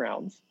off 10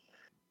 rounds.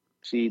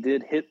 She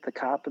did hit the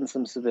cop and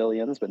some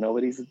civilians, but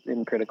nobody's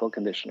in critical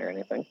condition or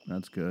anything.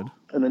 That's good.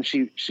 And then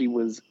she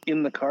was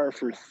in the car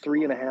for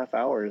 3.5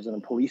 hours in a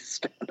police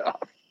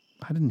standoff.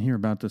 I didn't hear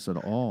about this at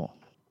all.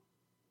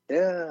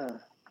 Yeah.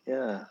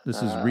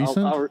 This is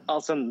recent?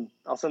 I'll send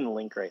the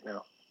link right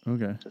now.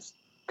 Okay. Just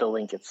the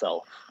link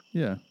itself.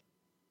 Yeah.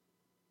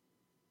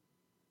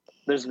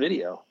 There's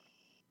video.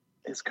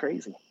 It's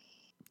crazy.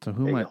 So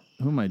who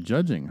am I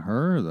judging?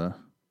 Her or the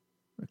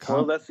cop?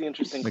 Well, that's the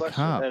interesting question.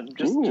 Cop. And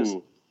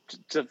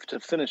just to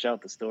finish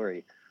out the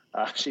story,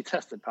 she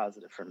tested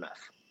positive for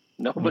meth.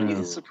 Nobody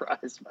is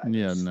surprised by this.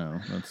 Yeah, no,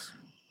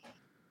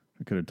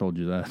 I could have told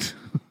you that.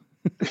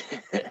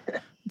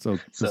 So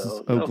this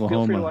is Oklahoma.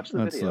 Feel free to watch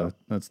the video.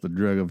 That's the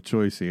drug of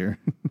choice here.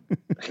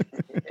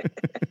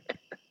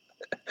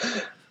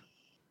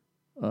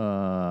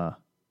 Well,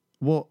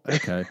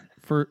 okay.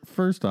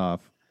 First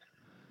off,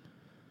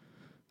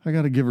 I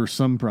got to give her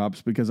some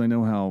props because I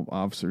know how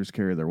officers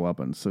carry their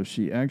weapons. So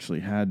she actually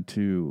had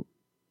to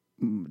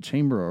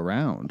chamber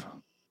around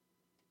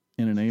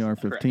in an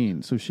AR-15.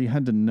 Correct. So she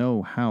had to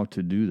know how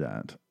to do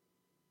that.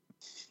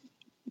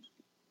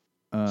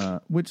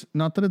 Which,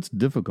 not that it's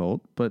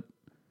difficult, but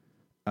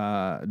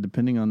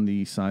depending on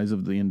the size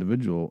of the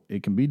individual,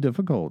 it can be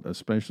difficult,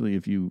 especially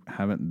if you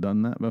haven't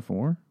done that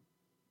before.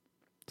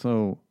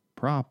 So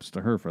props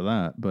to her for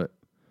that, but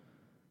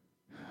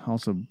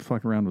also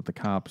fuck around with the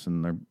cops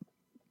and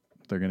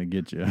they're going to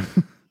get you.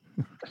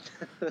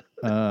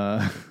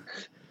 I'm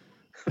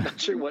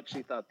not sure what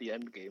she thought the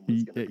end game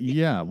was going to be.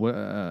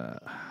 Yeah.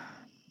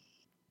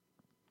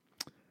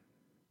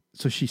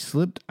 So she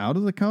slipped out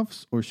of the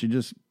cuffs, or she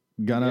just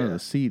got out of the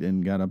seat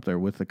and got up there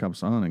with the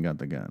cuffs on and got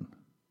the gun?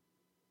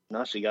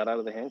 No, she got out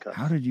of the handcuffs.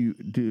 How did you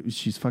do?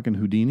 She's fucking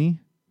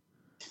Houdini?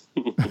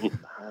 I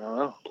don't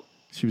know.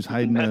 She was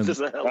hiding I don't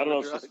know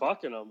if she's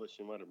fucking them, but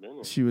she might have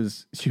been. She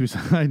was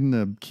hiding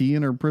a key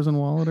in her prison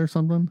wallet or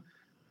something?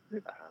 I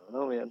don't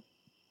know, man.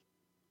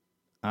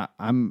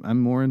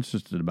 I'm more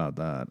interested about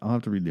that. I'll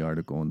have to read the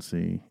article and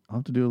see. I'll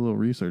have to do a little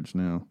research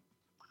now.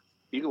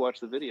 You can watch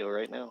the video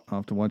right now. I'll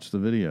have to watch the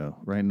video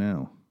right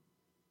now.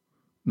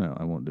 No,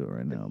 I won't do it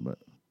right now, but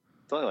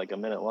it's only like a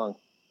minute long.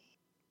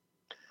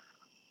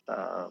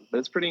 But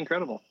it's pretty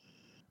incredible.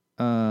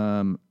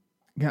 Yeah,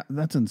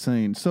 that's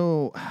insane.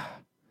 So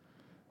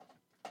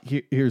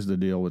here's the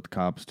deal with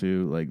cops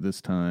too. Like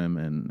this time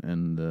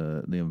and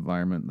the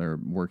environment they're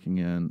working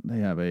in, they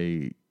have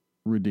a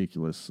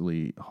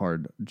ridiculously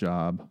hard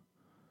job.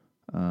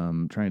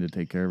 Trying to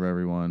take care of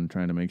everyone,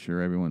 trying to make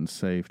sure everyone's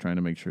safe, trying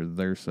to make sure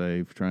they're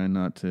safe, trying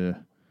not to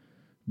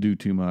do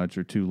too much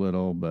or too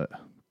little, but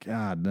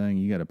God dang,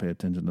 you got to pay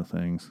attention to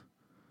things.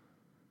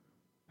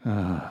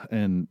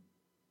 And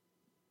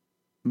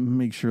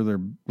make sure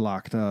they're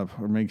locked up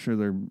or make sure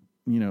they're,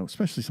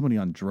 especially somebody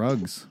on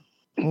drugs.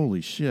 Holy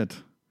shit.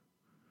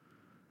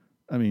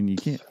 I mean, you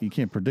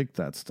can't predict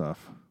that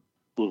stuff.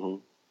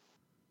 Mm-hmm.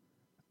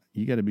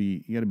 You got to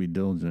be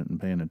diligent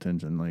and paying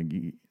attention, like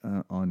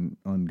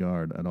on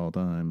guard at all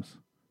times.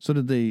 So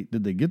did they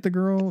get the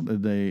girl?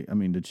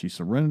 Did she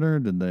surrender?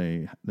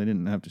 They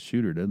didn't have to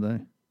shoot her, did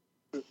they?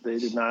 They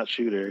did not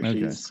shoot her.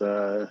 Okay.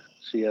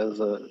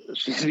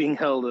 She's being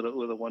held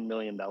with a $1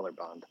 million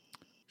bond.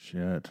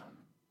 Shit.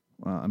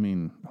 Well,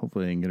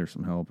 hopefully they can get her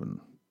some help and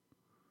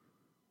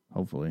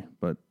hopefully,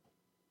 but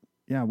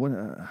yeah, what,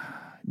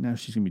 now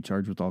she's going to be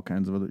charged with all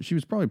kinds of other, she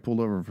was probably pulled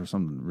over for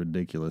something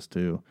ridiculous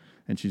too.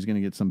 And she's going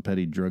to get some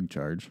petty drug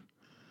charge.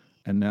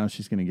 And now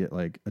she's going to get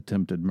like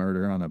attempted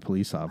murder on a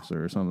police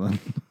officer or something.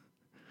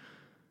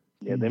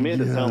 Yeah, they made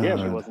it sound like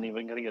she wasn't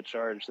even going to get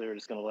charged. They were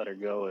just going to let her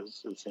go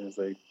as soon as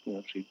they,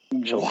 she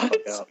chilled the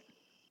fuck out.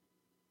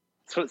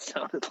 That's what it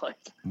sounded like.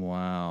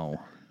 Wow.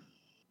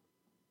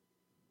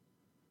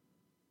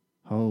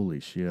 Holy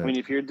shit. I mean,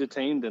 if you're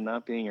detained and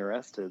not being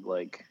arrested,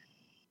 like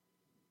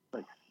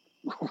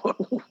why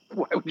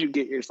would you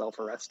get yourself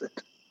arrested?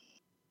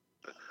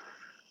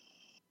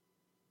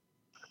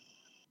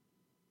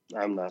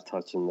 I'm not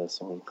touching this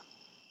one.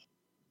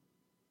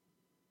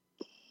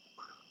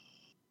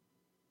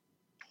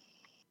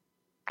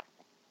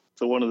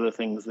 So one of the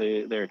things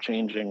they're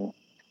changing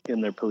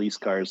in their police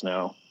cars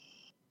now,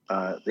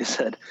 they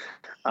said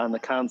on the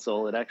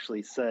console it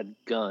actually said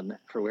gun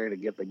for where to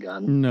get the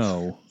gun.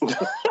 No.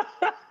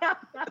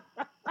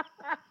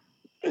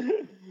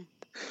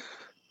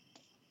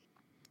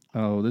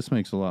 Oh, this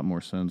makes a lot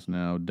more sense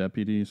now.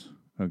 Deputies?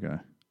 Okay.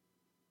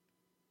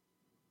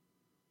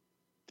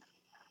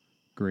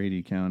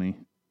 Grady County.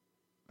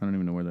 I don't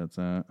even know where that's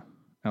at.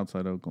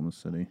 Outside Oklahoma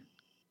City.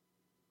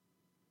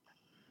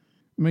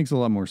 It makes a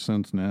lot more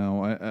sense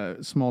now.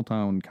 Small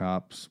town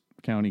cops,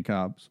 county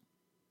cops,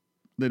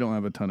 they don't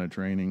have a ton of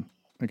training.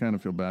 I kind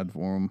of feel bad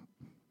for them.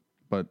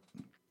 But,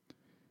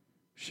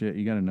 shit,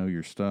 you got to know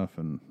your stuff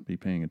and be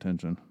paying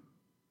attention.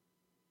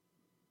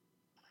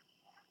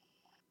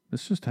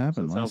 This just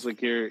happened. So it sounds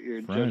like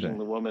you're Friday. judging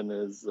the woman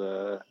as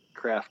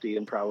crafty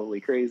and probably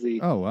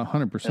crazy. Oh,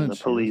 100%. And the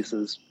police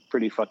is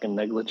pretty fucking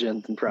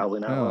negligent and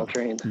probably not well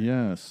trained.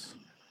 Yes.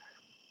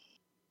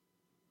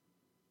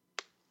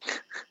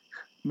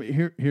 But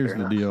here's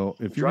the deal.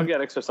 If drug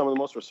addicts are some of the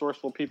most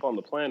resourceful people on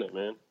the planet,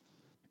 man.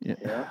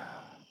 Yeah.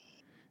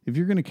 If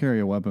you're going to carry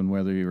a weapon,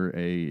 whether you're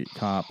a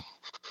cop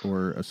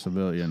or a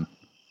civilian,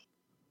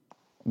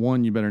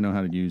 one, you better know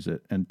how to use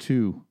it, and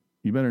two,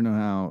 you better know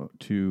how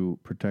to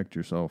protect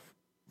yourself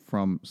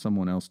from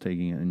someone else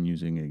taking it and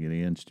using it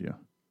against you.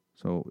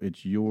 So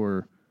it's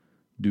your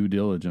due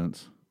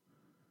diligence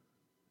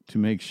to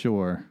make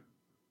sure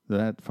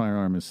that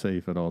firearm is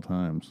safe at all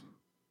times.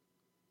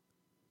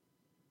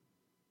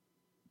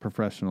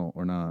 Professional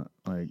or not,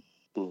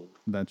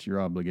 that's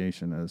your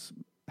obligation as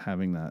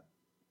having that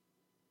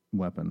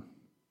weapon.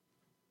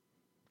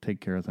 Take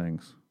care of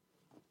things.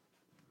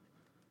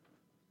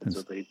 That's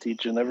what they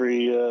teach in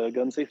every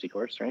gun safety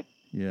course, right?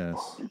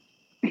 Yes.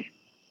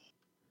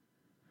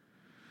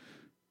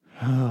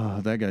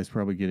 That guy's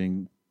probably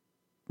getting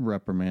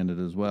reprimanded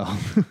as well.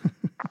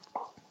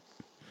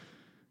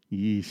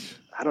 Yeesh.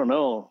 I don't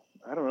know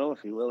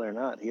if he will or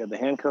not. He had the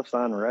handcuffs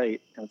on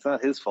right, and it's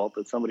not his fault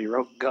that somebody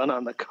wrote gun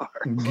on the car.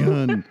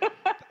 Gun.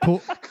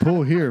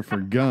 Pull here for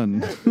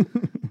gun.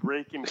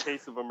 Break in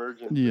case of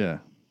emergency. Yeah.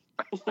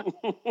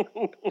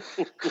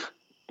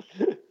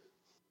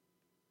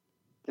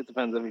 It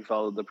depends if he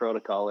followed the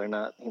protocol or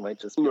not. He might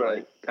just be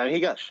like, I mean, he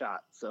got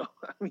shot, so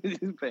I mean,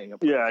 he's paying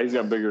up. Yeah, he's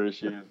got bigger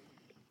issues.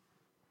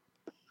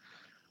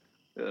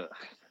 Ugh.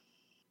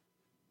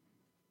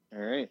 All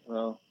right,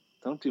 well,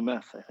 don't do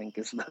meth, I think,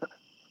 is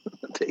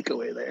the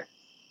takeaway there.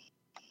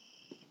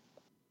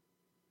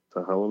 It's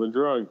a hell of a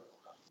drug.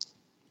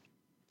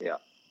 Yeah.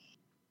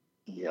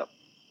 Yep.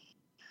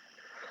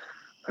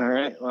 All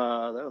right,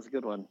 that was a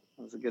good one.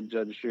 That was a good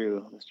Judge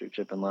Drew, Mr.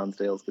 Chip and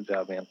Lonsdale's. Good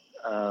job, man.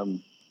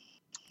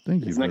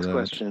 Thank you. His next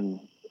question: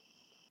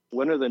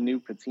 when are the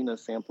new patina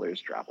samplers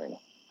dropping?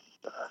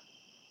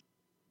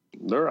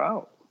 They're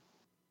out.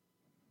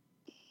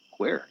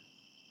 Where?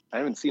 I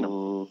haven't seen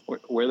them.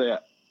 Where are they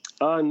at?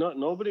 None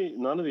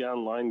of the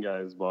online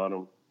guys bought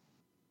them.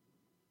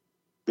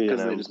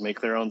 Because they just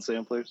make their own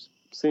samplers?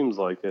 Seems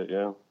like it,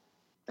 yeah.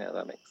 Yeah,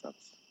 that makes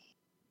sense.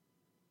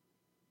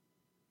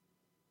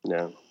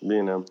 Yeah,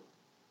 B&M.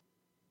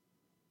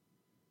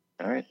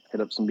 All right,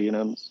 hit up some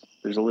B&Ms.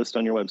 There's a list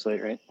on your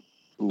website, right?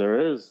 There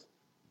is.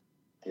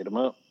 Hit them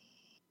up.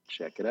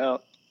 Check it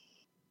out.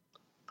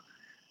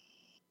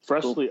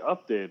 Freshly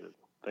updated,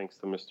 thanks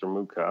to Mr.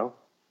 Mukow.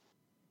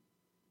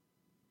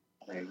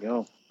 There you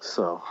go.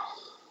 So,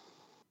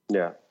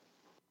 yeah.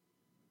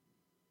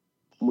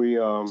 We,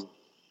 well,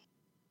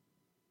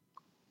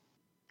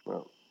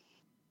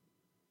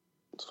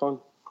 it's fun.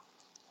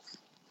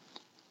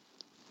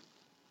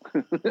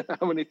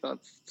 How many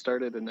thoughts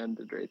started and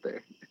ended right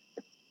there?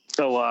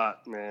 A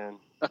lot, man.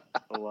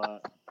 A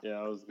lot. Yeah,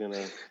 I was going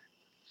to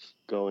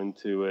go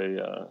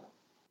into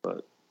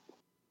but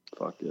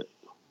fuck it.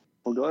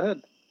 Well, go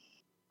ahead.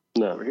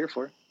 No. What we're here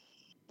for.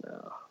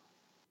 No.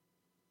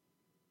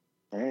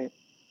 All right.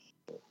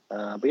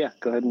 But yeah,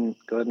 go ahead and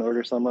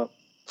order some up.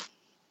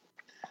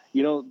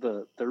 You know,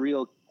 the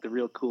real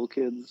cool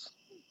kids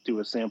do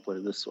a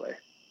sampler this way.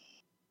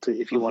 So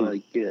if you want to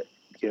get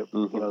you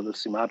know, the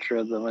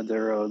Sumatra, the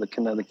Maduro, the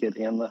Connecticut,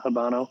 and the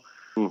Habano,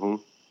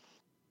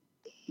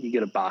 you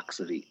get a box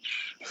of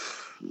each.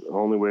 The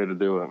only way to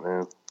do it,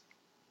 man.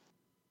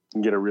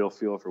 You get a real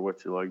feel for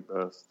what you like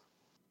best.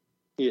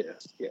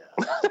 Yes, yeah.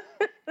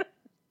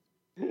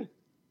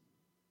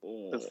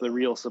 That's the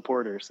real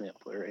supporter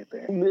sampler right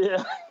there.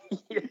 Yeah.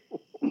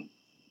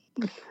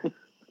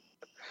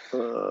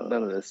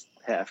 None of this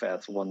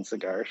half-ass one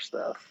cigar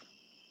stuff.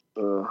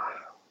 Oh,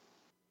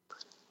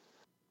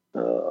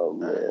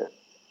 man.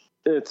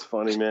 It's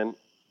funny, man.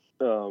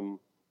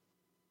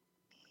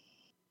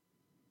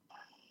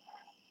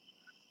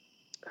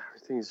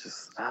 Everything's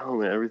just, I don't know,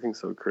 man, everything's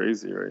so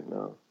crazy right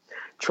now.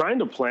 Trying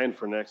to plan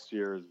for next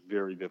year is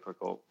very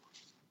difficult.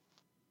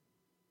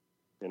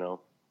 You know?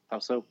 How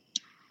so?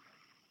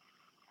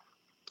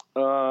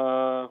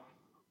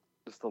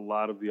 Just a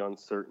lot of the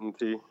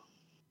uncertainty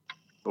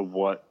of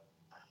what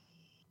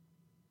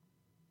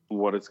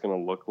it's going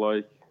to look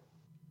like.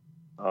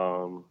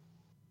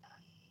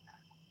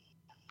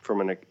 From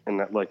an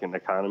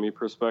economy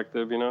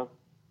perspective, you know?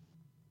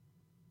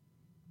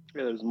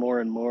 Yeah, there's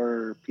more and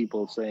more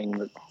people saying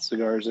that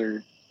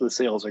the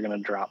sales are going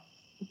to drop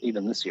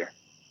even this year.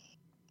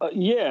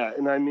 Yeah,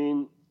 and I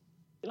mean,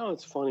 you know,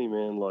 it's funny,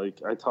 man.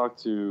 Like, I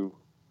talked to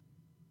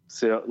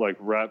like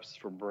reps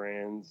for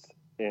brands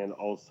and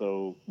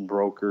also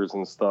brokers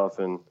and stuff.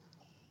 And,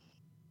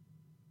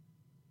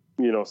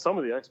 some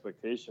of the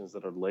expectations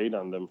that are laid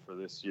on them for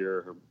this year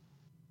are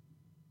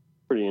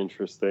pretty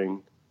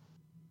interesting.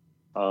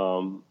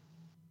 I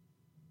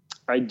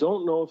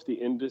don't know if the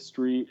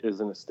industry is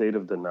in a state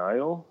of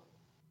denial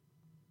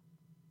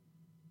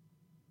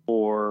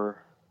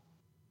or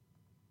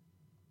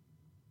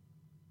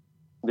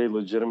they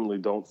legitimately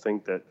don't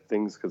think that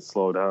things could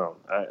slow down.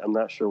 I'm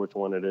not sure which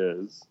one it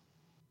is,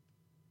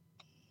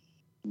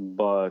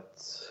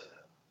 but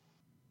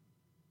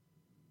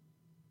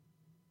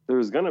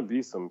there's going to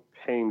be some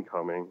pain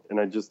coming, and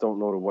I just don't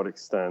know to what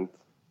extent.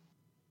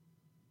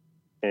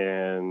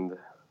 And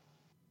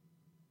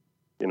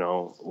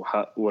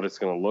what it's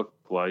going to look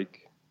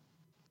like.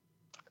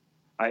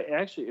 I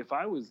actually, if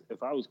I was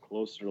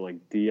closer to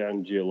like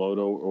Dion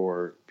Giolotto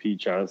or Pete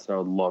Johnson, I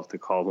would love to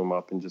call them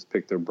up and just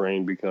pick their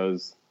brain,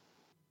 because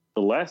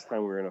the last time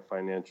we were in a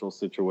financial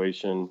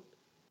situation,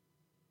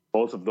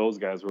 both of those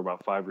guys were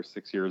about 5 or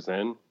 6 years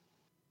in,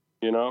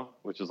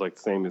 which is like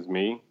the same as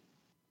me.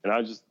 And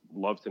I just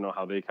love to know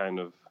how they kind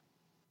of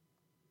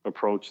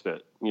approached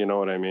it. You know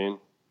what I mean?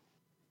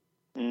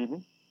 Mm-hmm.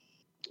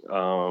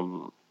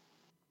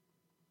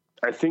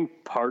 I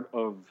think part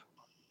of,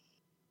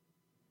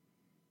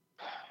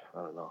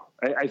 I don't know.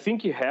 I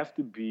think you have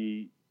to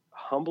be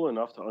humble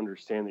enough to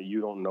understand that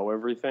you don't know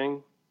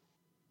everything,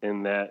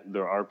 and that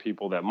there are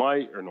people that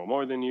might or know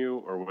more than you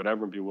or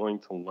whatever, and be willing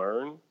to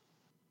learn.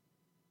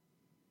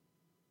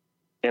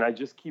 And I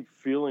just keep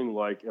feeling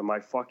like, am I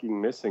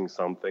fucking missing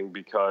something?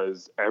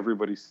 Because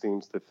everybody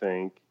seems to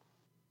think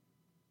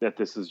that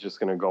this is just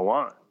going to go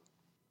on.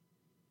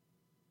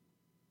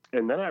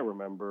 And then I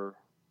remember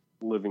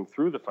living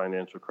through the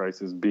financial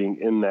crisis, being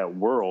in that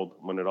world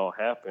when it all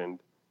happened,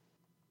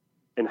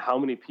 and how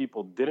many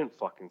people didn't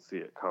fucking see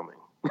it coming.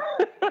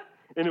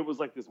 And it was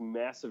like this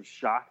massive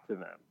shock to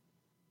them.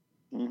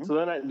 Mm-hmm. So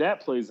then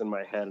that plays in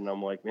my head, and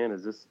I'm like, man,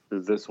 is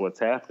this what's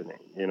happening?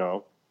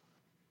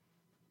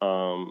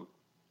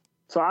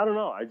 So I don't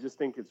know. I just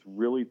think it's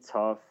really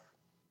tough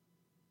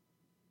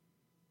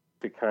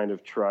to kind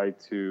of try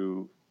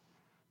to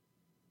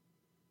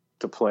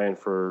plan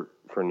for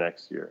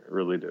next year. I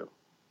really do.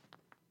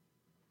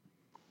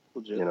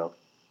 Legit.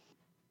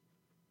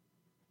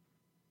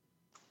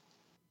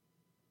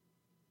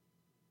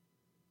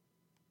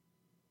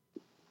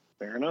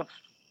 Fair enough.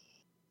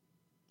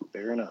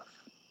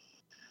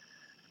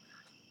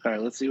 All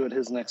right, let's see what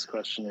his next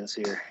question is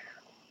here.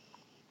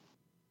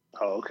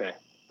 Oh, okay.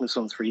 This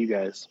one's for you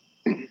guys.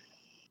 I'm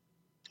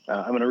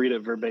going to read it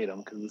verbatim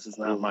because this is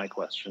not my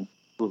question.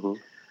 Mm-hmm.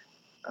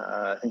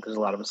 I think there's a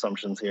lot of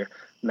assumptions here.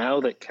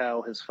 Now that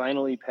Cal has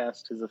finally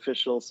passed his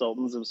official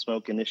Sultans of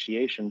Smoke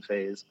initiation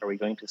phase, are we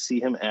going to see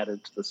him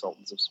added to the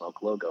Sultans of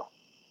Smoke logo?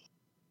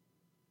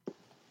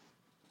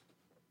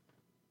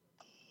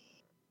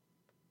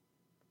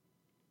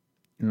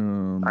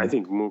 I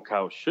think Moo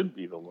Cow should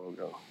be the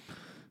logo.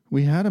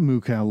 We had a Moo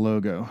Cow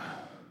logo.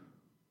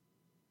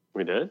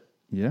 We did?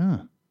 Yeah.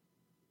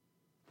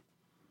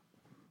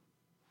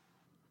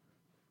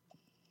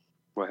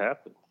 What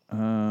happened?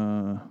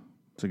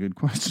 It's a good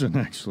question,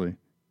 actually.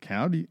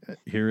 Cow,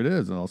 here it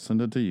is. I'll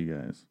send it to you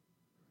guys.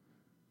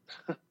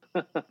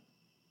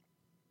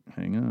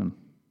 Hang on.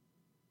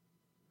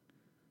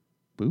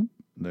 Boop.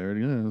 There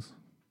it is.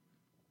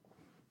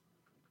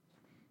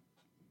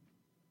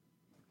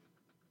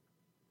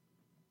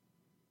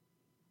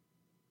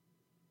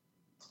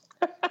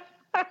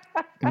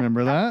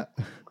 Remember that?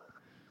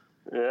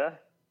 Yeah.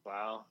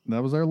 Wow.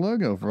 That was our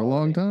logo for a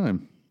long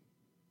time.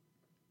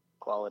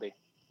 Quality.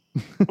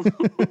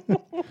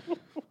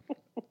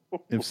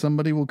 If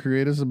somebody will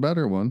create us a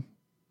better one,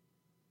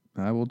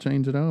 I will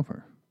change it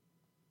over.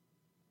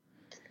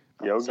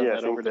 I'll send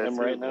that over to him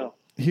right now.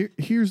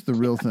 Here's the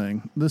real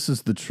thing. This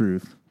is the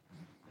truth.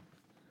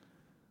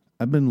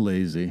 I've been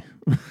lazy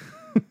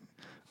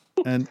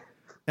and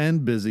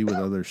busy with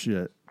other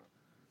shit.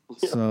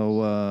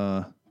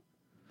 So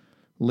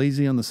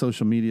lazy on the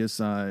social media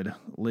side,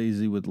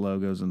 lazy with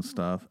logos and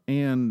stuff.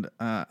 And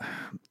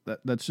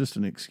that's just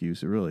an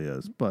excuse. It really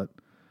is. But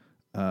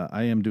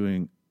I am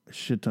doing a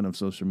shit ton of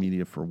social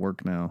media for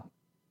work now.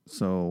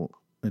 So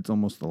it's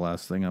almost the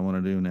last thing I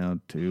want to do now,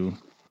 too.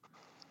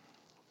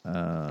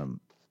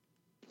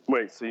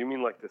 Wait, so you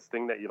mean like this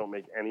thing that you don't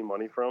make any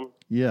money from?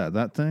 Yeah,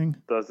 that thing.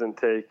 Doesn't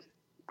take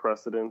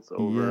precedence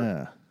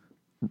over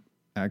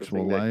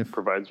actual life.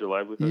 Provides your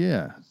livelihood?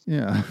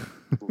 Yeah.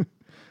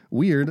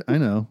 Weird, I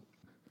know.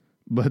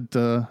 But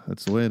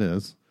that's the way it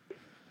is.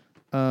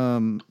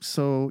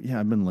 So yeah,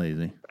 I've been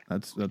lazy.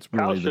 That's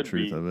really the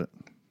truth of it.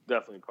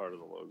 Definitely part of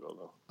the logo,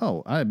 though.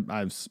 Oh, I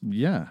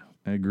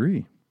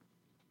agree.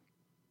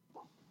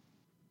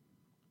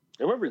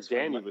 I remember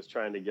Danny was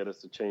trying to get us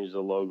to change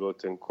the logo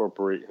to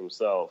incorporate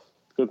himself.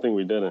 Good thing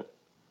we didn't.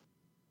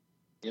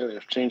 Yeah, we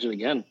have to change it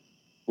again.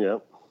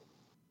 Yep.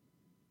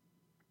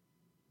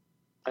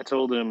 I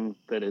told him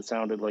that it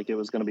sounded like it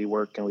was going to be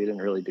work, and we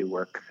didn't really do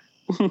work.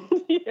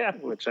 Yeah.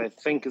 Which I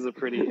think is a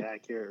pretty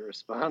accurate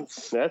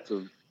response. That's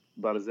a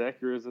about as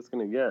accurate as it's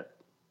going to get.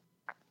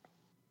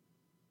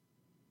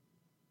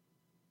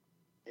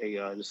 There you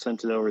go. I just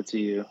sent it over to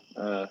you,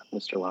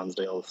 Mr.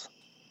 Lonsdale's.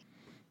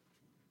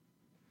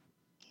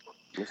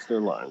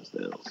 Mr.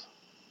 Lonsdale's.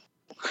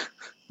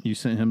 You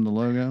sent him the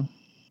logo?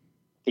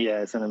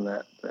 Yeah, I sent him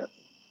that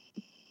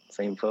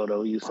same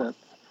photo you sent.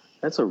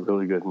 That's a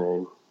really good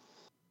name.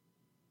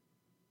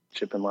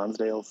 Chip and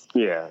Lonsdale's.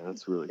 Yeah,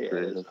 that's really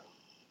creative.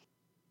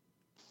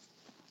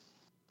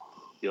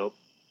 Yep.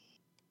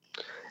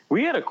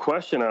 We had a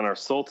question on our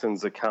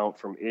Sultans account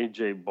from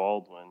AJ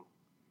Baldwin.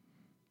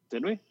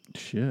 Did we?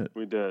 Shit.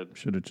 We did.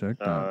 Should have checked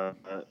that.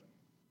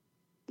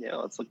 Yeah,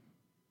 let's look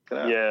it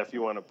up. Yeah, if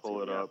you want to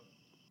pull it up.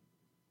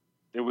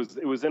 It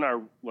was in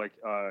our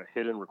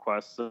hidden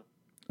requests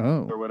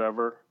or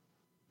whatever,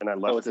 and I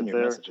left it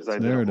there because I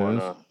didn't want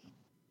to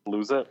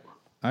lose it.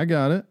 I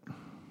got it.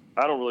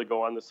 I don't really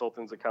go on the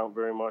Sultans account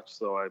very much,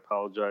 so I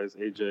apologize,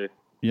 AJ.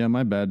 Yeah,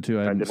 my bad too.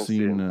 I haven't didn't seen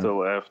see it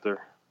until after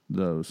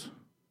those.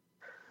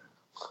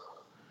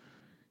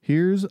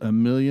 Here's $1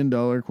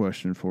 million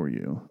question for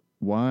you.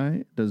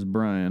 Why does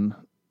Brian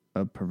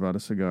of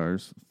Pravada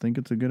Cigars think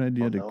it's a good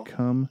idea to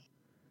come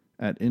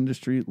at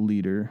industry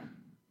leader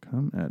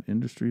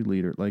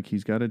like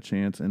he's got a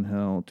chance in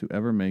hell to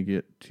ever make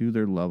it to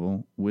their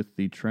level with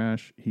the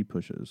trash he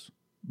pushes?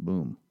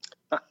 Boom.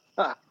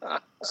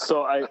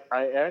 So I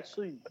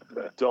actually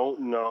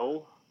don't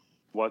know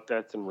what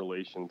that's in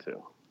relation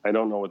to. I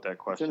don't know what that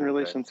question is. It's in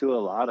relation to a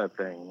lot of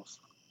things.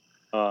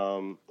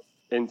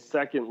 And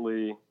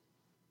secondly,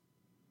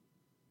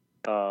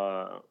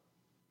 Pravada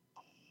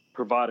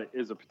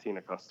is a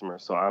patina customer,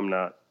 so I'm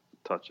not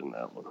touching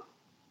that one.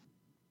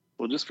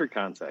 Well, just for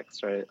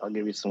context, right? I'll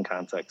give you some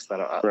context that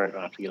I don't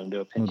have to get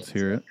into opinions. Let's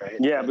hear it. Right?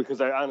 Yeah, because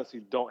I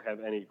honestly don't have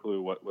any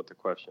clue what the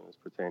question is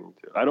pertaining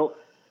to. I don't.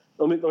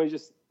 Let me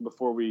just,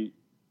 before we,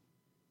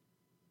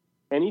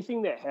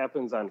 anything that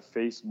happens on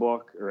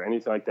Facebook or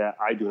anything like that,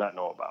 I do not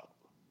know about.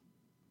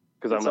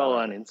 Because it's all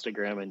on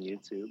Instagram and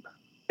YouTube,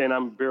 and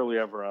I'm barely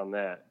ever on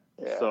that.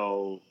 Yeah.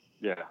 So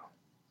yeah,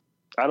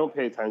 I don't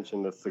pay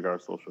attention to cigar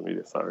social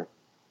media. Sorry,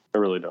 I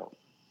really don't.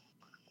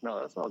 No,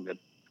 that's all good.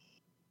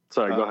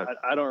 Sorry, go ahead.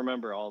 I don't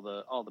remember all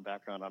the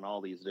background on all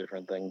these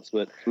different things,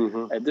 but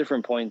at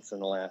different points in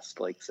the last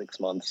 6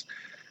 months,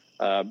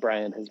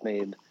 Brian has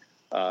made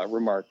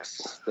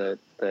remarks that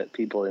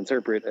people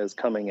interpret as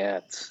coming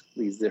at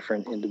these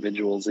different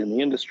individuals in the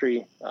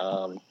industry,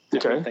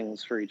 different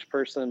things for each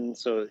person.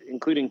 So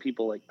including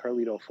people like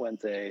Carlito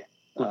Fuente,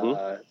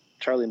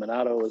 Charlie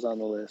Minato was on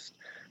the list.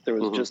 There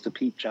was just a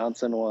Pete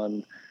Johnson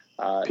one.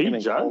 Him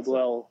and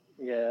Caldwell.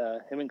 Yeah,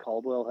 him and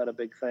Caldwell had a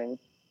big thing.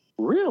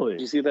 Really?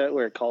 Did you see that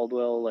where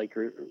Caldwell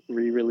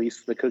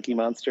re-released the Cookie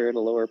Monster at a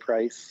lower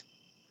price?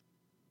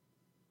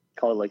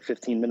 Call it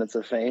 15 Minutes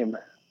of Fame.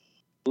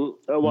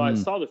 Well, I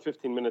saw the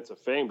 15 Minutes of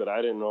Fame, but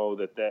I didn't know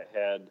that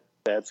had.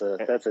 That's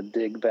a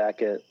dig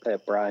back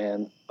at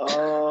Brian.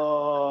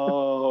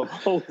 Oh,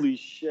 holy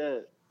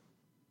shit!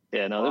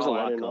 Yeah, no, there's a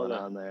lot going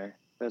on there.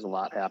 There's a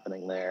lot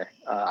happening there.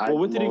 I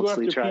what did he go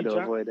mostly after try Pete to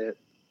avoid it.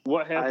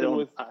 What happened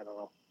with?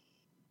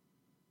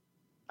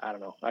 I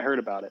don't know. I heard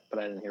about it, but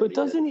I didn't hear. But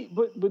doesn't he?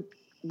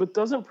 But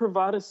doesn't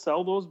Pravada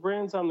sell those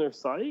brands on their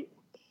site?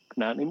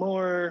 Not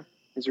anymore.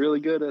 He's really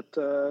good at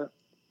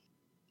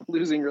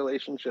losing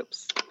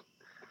relationships.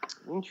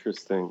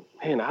 Interesting,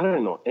 man. I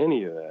didn't know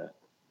any of that.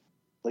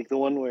 Like the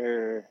one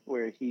where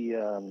he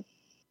did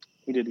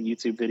a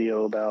YouTube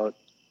video about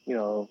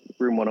Room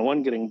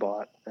 101 getting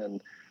bought,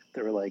 and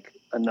there were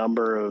a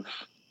number of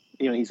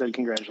he said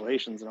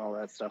congratulations and all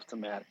that stuff to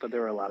Matt, but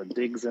there were a lot of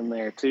digs in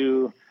there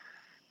too,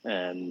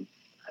 and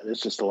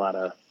there's just a lot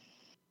of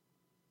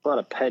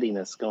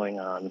pettiness going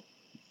on.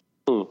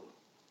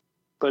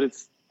 But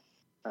it's,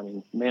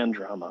 man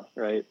drama,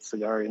 right?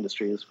 Cigar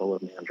industry is full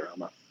of man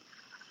drama.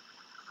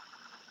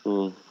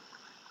 So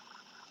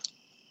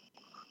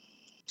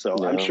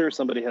yeah. I'm sure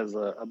somebody has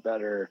a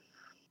better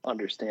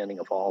understanding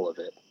of all of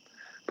it.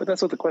 But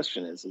that's what the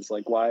question is. It's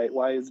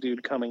why is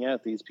dude coming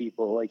at these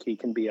people like he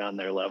can be on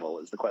their level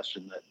is the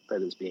question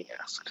that is being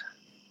asked.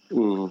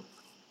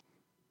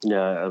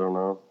 Yeah, I don't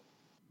know.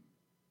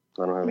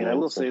 I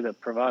will say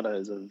that Pravada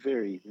is a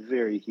very,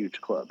 very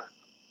huge club.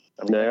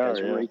 They are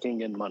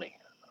raking in money.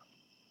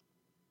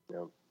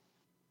 Yeah.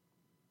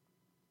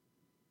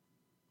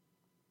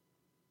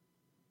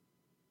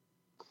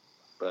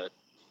 But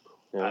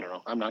I don't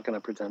know. I'm not going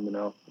to pretend to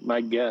know.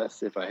 My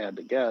guess, if I had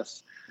to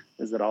guess,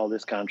 is that all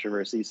this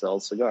controversy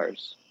sells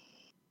cigars.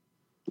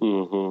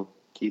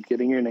 Keep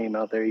getting your name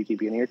out there. You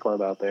keep getting your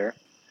club out there.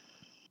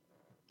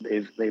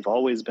 They've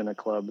always been a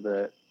club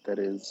that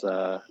is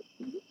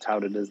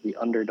touted as the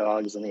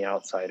underdogs and the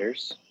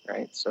outsiders,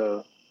 right?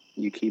 So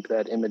you keep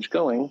that image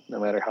going, no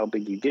matter how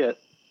big you get,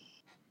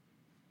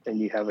 and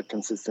you have a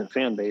consistent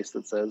fan base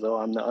that says, "Oh,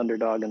 I'm the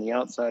underdog and the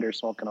outsider,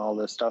 smoking all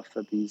this stuff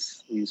that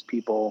these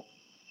people,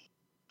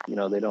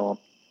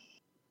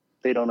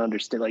 they don't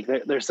understand.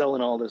 They're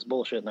selling all this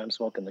bullshit, and I'm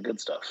smoking the good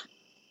stuff,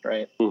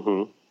 right?"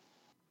 So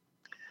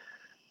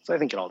I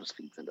think it all just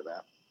feeds into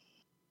that.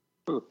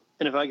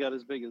 And if I got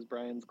as big as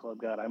Brian's club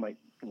got, I might,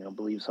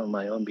 believe some of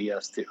my own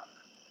BS too.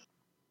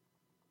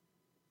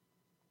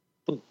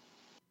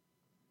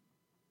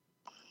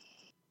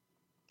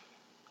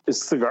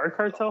 Is Cigar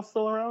Cartel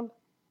still around?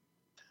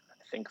 I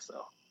think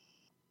so.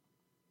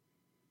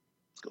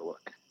 Let's go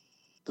look.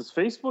 Does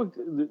Facebook,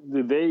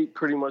 did they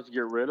pretty much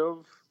get rid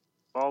of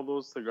all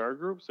those cigar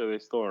groups, or are they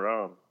still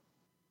around?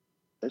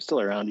 They're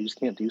still around. You just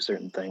can't do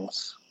certain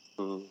things.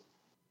 Mm.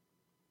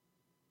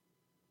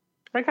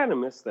 I kind of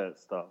miss that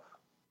stuff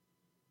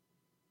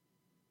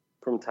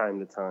from time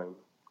to time.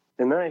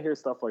 And then I hear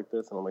stuff like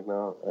this, and I'm like,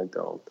 no, I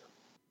don't.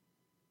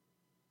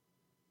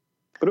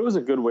 But it was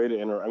a good way to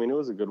it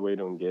was a good way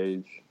to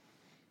engage.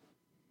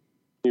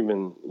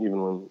 Even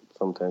when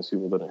sometimes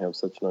people didn't have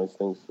such nice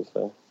things to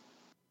say.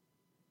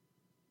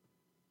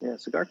 Yeah,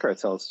 Cigar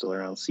Cartel is still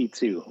around.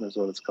 C2 is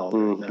what it's called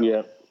right now.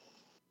 Yeah.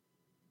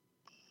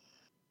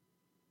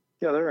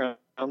 Yeah, they're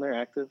around. They're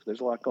active. There's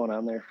a lot going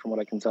on there from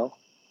what I can tell.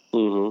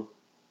 Mm-hmm.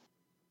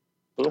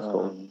 That's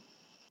cool.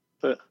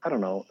 But I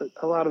don't know.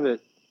 A lot of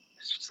it,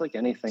 it's just like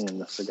anything in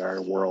the cigar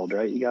world,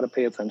 right? You got to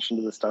pay attention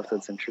to the stuff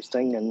that's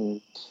interesting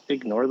and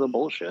ignore the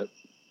bullshit.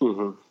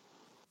 Mm-hmm.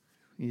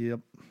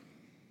 Yep.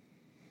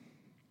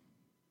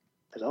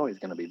 There's always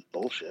going to be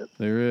bullshit.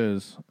 There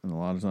is. And a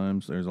lot of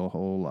times there's a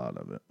whole lot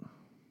of it.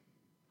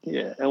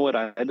 Yeah, and what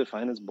I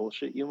define as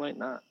bullshit, you might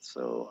not.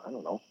 So, I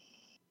don't know.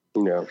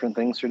 Yeah. Different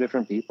things for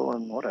different people,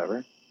 and whatever.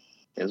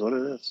 It is what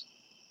it is.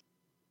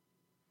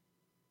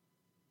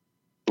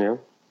 Yeah.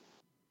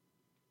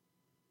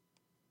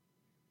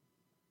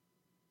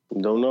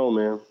 Don't know,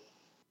 man.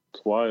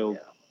 It's wild.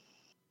 Yeah.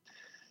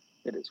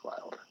 It is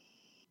wild.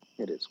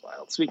 It is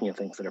wild. Speaking of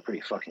things that are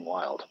pretty fucking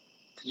wild,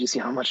 did you see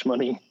how much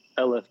money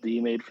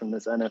LFD made from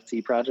this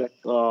NFT project?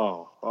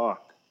 Oh,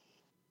 fuck.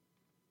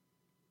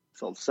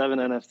 Sold 7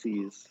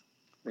 NFTs.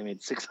 They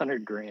made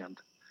 $600,000.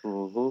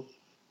 Mm-hmm.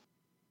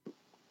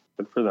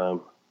 Good for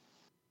them.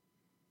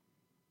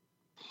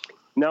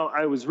 Now,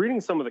 I was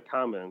reading some of the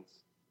comments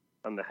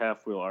on the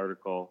Half Wheel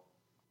article,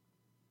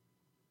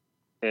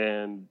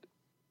 and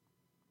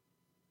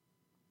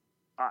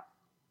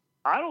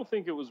I don't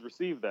think it was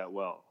received that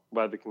well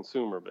by the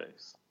consumer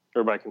base,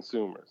 or by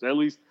consumers, at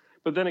least.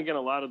 But then again,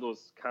 a lot of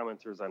those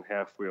commenters on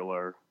Half Wheel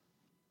are,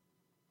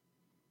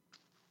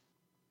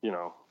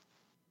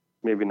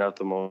 maybe not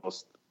the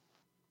most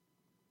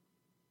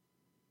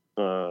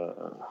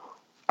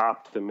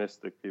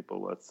optimistic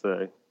people, let's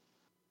say.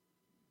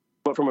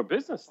 But from a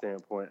business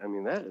standpoint,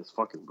 that is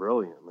fucking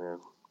brilliant, man.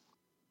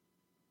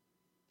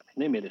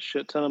 They made a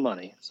shit ton of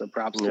money, so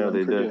props to them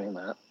for doing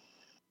that.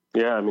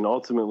 Yeah,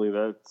 ultimately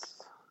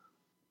that's...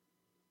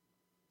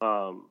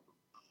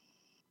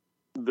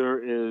 there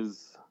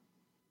is...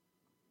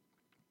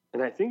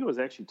 And I think it was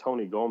actually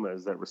Tony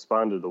Gomez that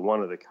responded to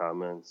one of the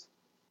comments.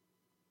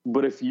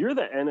 But if you're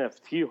the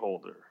NFT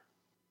holder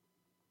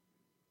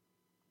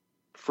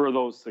for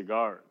those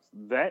cigars,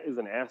 that is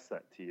an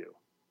asset to you.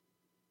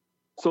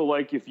 So,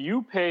 like, if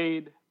you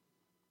paid,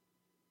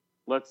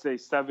 let's say,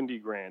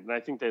 $70,000, and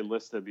I think they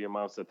listed the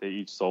amounts that they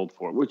each sold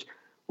for, which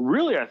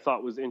really I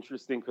thought was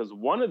interesting because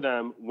one of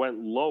them went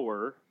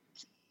lower,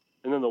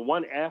 and then the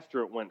one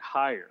after it went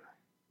higher.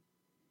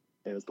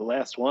 It was the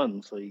last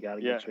one, so you got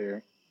to get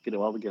it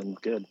all together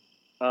good.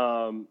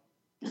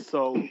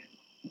 So,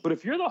 but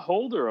if you're the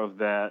holder of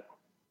that,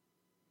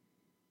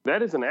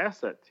 that is an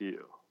asset to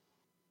you.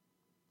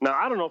 Now,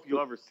 I don't know if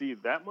you'll ever see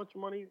that much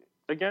money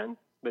again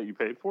that you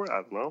paid for it.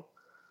 I don't know.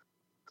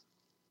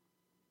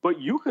 But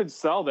you could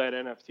sell that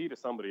NFT to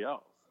somebody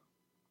else.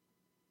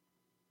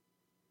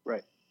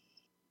 Right.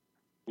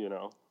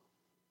 Yeah.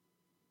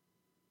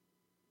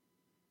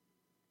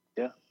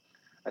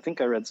 I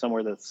think I read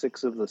somewhere that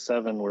 6 of the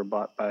 7 were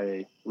bought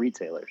by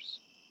retailers.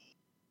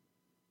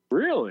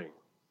 Really?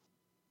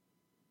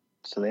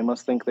 So they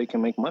must think they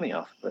can make money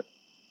off of it.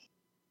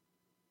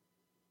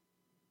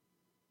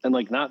 And,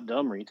 not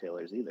dumb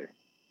retailers either.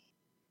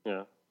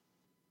 Yeah.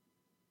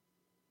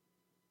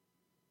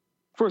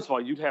 First of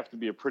all, you'd have to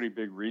be a pretty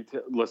big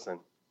retail. Listen,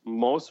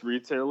 most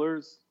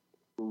retailers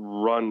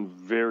run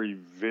very,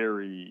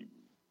 very,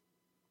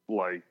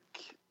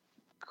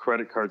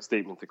 credit card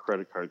statement to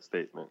credit card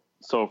statement.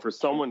 So for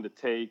someone to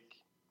take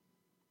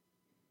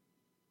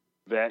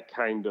that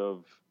kind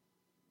of,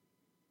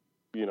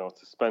 to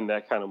spend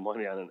that kind of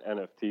money on an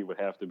NFT would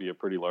have to be a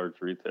pretty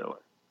large retailer.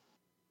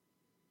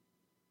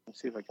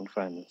 Let's see if I can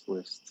find this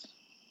list.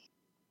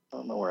 I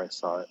don't know where I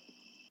saw it.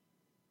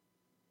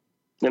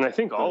 And I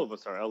think all of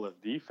us are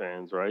LFD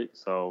fans, right?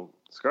 So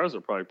cigars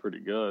are probably pretty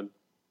good.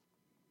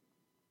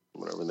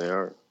 Whatever they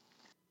are.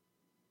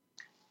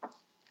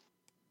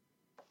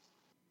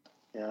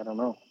 Yeah, I don't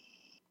know.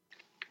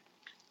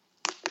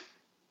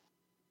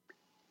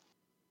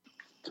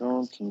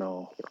 Don't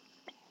know.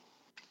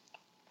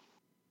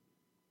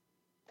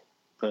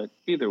 But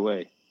either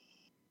way,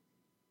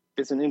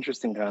 it's an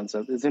interesting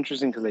concept. It's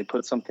interesting because they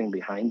put something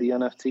behind the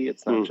NFT.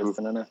 It's not just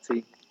an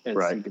NFT.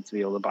 It's you get to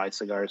be able to buy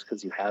cigars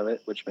because you have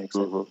it, which makes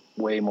it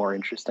way more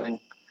interesting.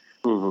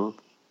 Mm-hmm.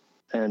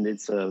 And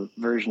it's a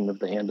version of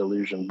the Hand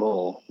Illusion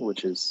Bull,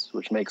 which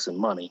makes him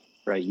money.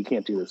 Right, you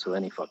can't do this with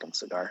any fucking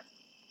cigar.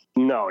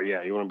 No,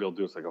 yeah, you want to be able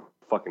to do this like a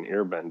fucking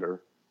Airbender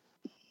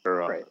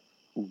or a Right.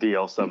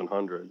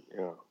 DL700,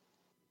 yeah.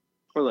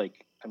 Or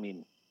like, I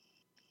mean,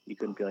 you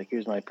couldn't be like,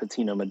 here's my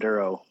Patino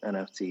Maduro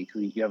NFT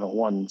because you haven't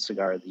won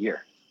Cigar of the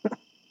Year.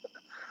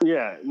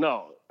 Yeah,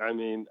 no, I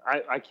mean,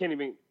 I can't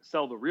even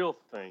sell the real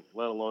thing,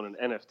 let alone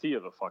an NFT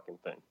of the fucking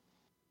thing.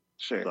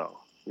 Sure. So,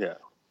 yeah.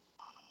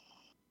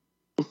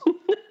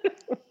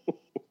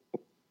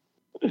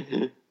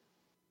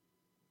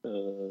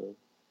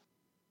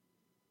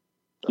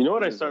 You know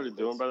what I started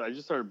doing, brother? I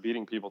just started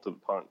beating people to the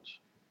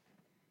punch.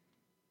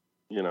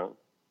 You know?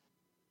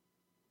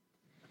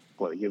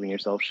 What, giving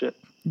yourself shit?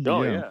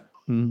 Oh, yeah.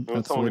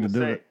 That's the way to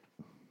do it.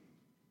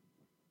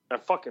 I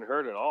fucking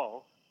heard it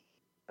all.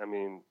 I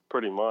mean,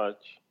 pretty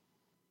much.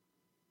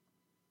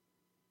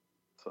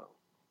 So.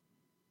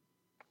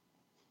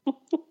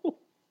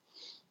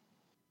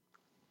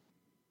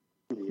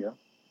 Yeah.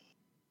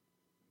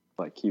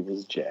 Like he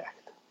was jacked.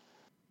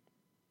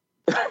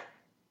 I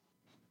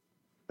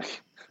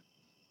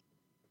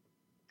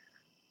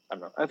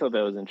don't know. I thought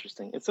that was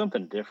interesting. It's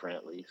something different,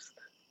 at least.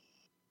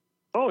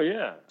 Oh,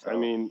 yeah. So, I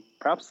mean,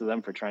 props to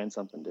them for trying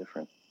something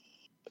different.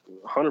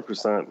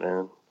 100%,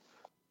 man.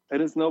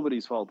 It is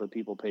nobody's fault that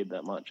people paid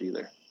that much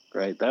either,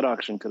 right? That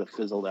auction could have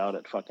fizzled out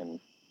at fucking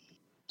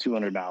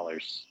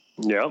 $200.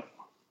 Yep.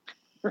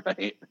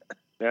 Right?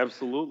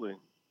 Absolutely.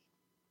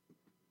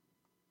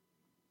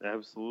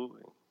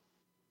 Absolutely.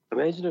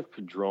 Imagine if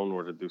Padron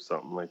were to do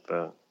something like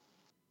that.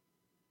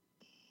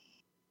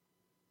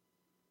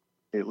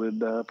 It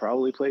would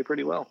probably play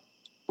pretty well.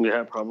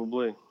 Yeah,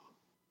 probably.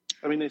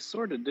 I mean, they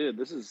sort of did.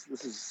 This is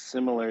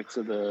similar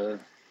to the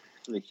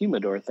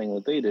Humidor thing,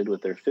 what they did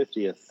with their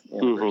 50th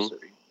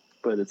anniversary,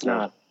 but it's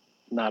not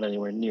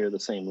anywhere near the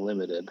same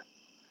limited.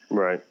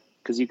 Right.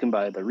 Because you can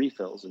buy the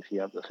refills if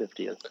you have the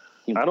 50th.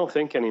 Humidor. I don't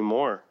think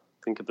anymore. I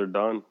think that they're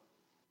done.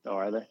 Oh,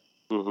 are they?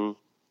 Mm-hmm.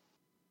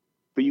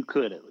 But you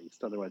could at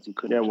least. Otherwise, you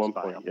couldn't. Yeah, just one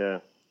buy point.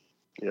 them.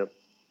 Yeah. Yep.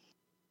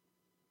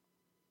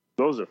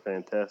 Those are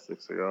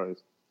fantastic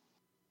cigars.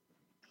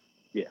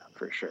 Yeah,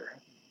 for sure.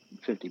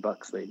 $50.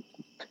 $50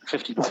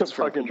 for a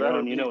Fucking Padron. better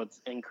You be. know,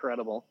 it's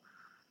incredible.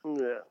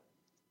 Yeah.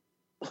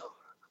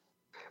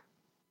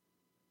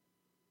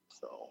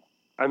 So.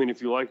 I mean,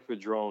 if you like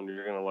Padron,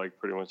 you're gonna like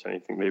pretty much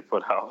anything they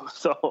put out.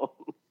 So.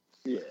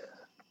 Yeah.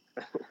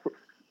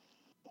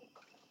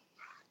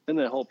 And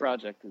the whole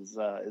project is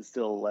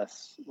still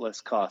less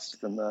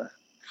cost than the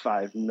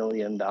 $5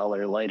 million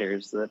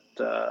lighters that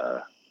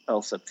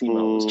El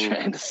Septimo was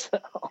trying to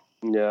sell.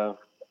 Yeah.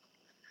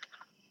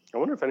 I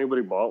wonder if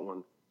anybody bought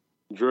one.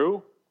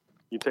 Drew,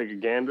 you take a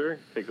gander,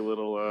 take a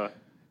little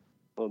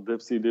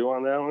dipsy do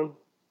on that one.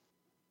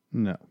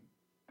 No.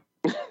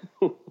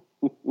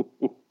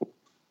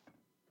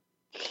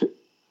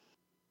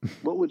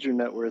 What would your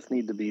net worth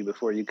need to be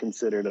before you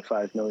considered a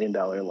 $5 million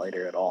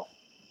lighter at all?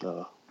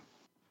 A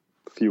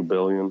few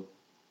billion.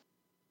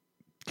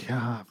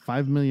 God,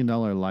 $5 million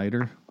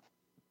lighter.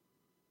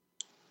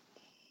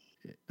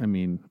 I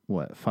mean,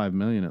 what, 5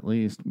 million at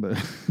least, but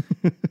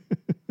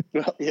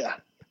Well, yeah.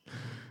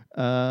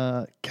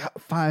 God,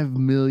 $5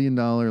 million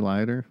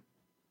lighter.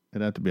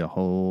 It'd have to be a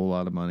whole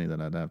lot of money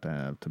that I'd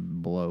have to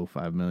blow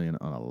 5 million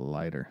on a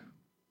lighter.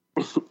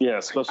 Yeah,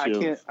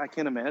 especially. I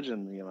can't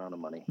imagine the amount of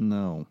money.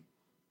 No.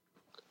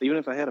 Even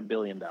if I had $1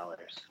 billion,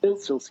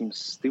 it still seems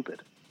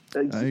stupid.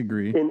 I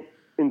agree.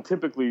 And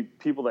typically,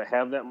 people that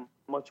have that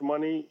much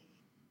money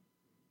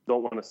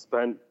don't want to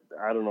spend.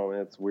 I don't know,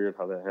 man. It's weird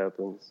how that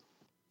happens.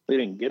 They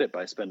didn't get it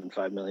by spending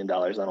 $5 million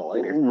on a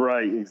lighter.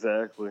 Right,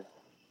 exactly.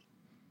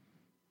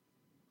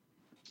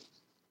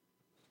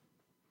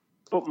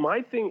 But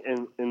my thing,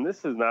 and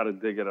this is not a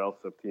dig at El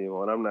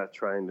Septimo, and I'm not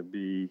trying to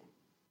be,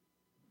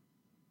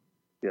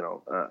 I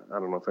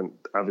don't know if,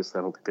 obviously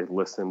I don't think they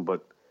listen,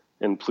 but,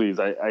 and please,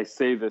 I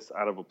say this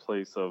out of a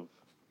place of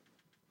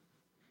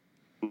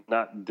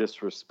not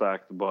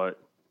disrespect, but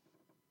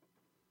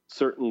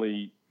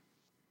certainly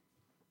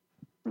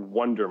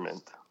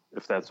wonderment,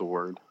 if that's a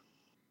word.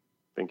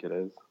 I think it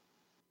is.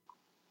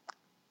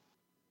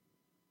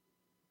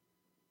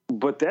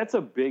 But that's a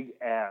big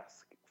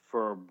ask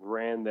for a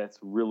brand that's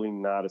really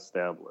not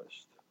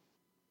established.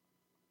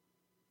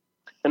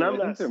 And I'm I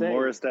not think they're saying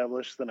more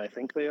established than I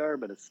think they are,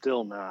 but it's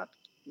still not.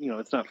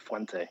 It's not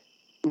Fuente.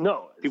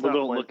 No, People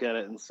don't look at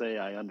it and say,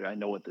 "I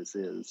know what this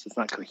is." It's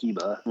not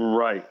Cohiba.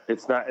 Right.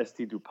 It's not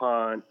St.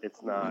 DuPont.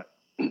 It's not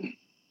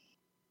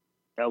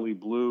Ellie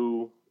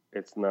Blue.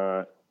 It's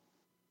not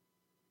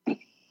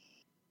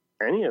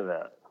any of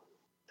that.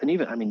 And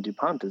even,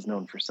 DuPont is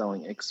known for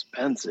selling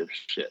expensive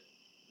shit.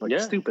 Like,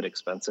 stupid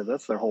expensive.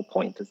 That's their whole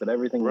point, is that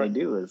everything they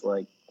do is,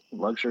 like,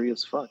 luxury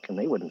as fuck, and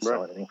they wouldn't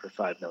sell anything for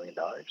 $5 million.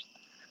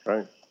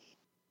 Right.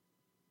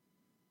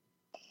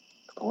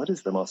 What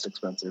is the most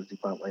expensive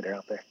DuPont lighter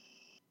out there?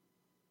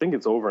 I think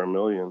it's over $1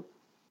 million.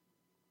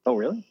 Oh,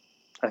 really?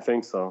 I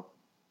think so.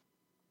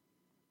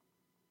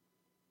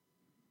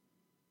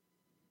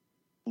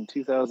 In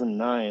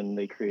 2009,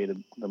 they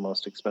created the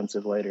most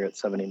expensive lighter at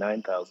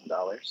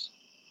 $79,000.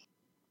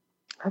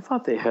 I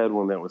thought they had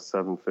one that was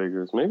 7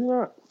 figures. Maybe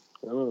not.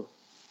 I don't know.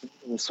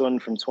 This one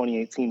from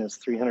 2018 is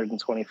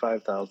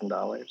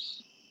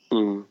 $325,000.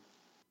 Mm.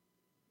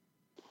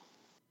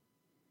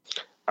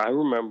 I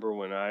remember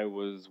when I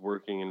was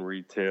working in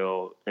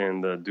retail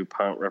and the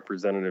DuPont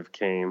representative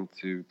came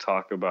to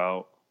talk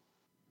about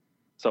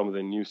some of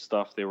the new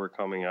stuff they were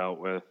coming out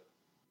with.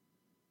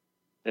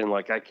 And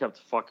like I kept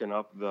fucking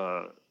up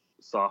the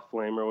soft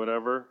flame or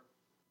whatever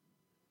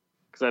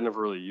because I never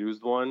really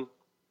used one.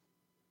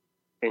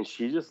 And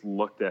she just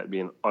looked at me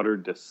in utter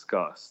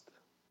disgust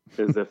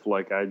as if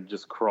like I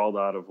just crawled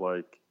out of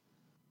like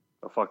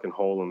a fucking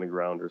hole in the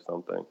ground or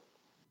something.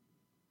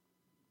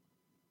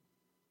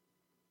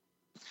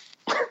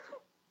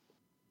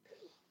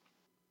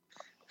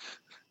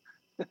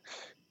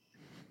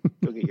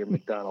 Go get your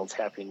McDonald's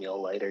Happy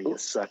Meal lighter, you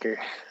sucker.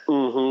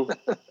 Mm-hmm.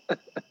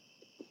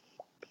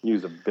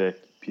 Use a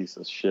Bic, piece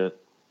of shit.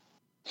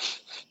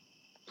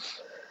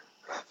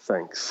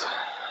 Thanks.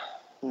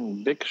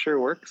 Bic sure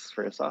works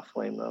for a soft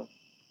flame, though.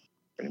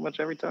 Pretty much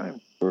every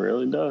time. It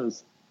really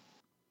does.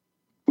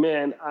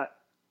 Man,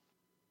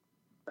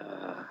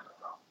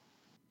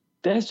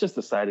 that's just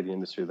the side of the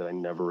industry that I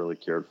never really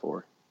cared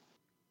for.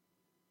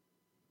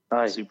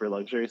 Super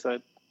luxury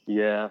side?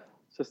 Yeah,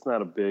 it's just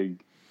not a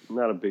big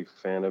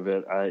fan of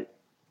it.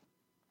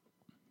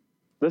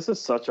 This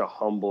is such a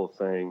humble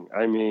thing.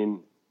 I mean,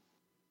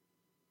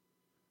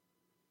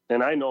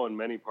 and I know in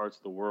many parts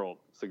of the world,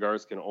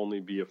 cigars can only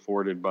be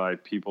afforded by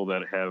people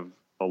that have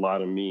a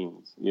lot of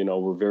means. You know,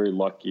 we're very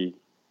lucky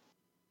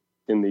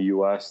in the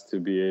U.S. to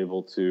be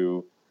able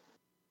to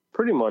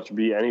pretty much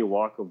be any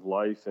walk of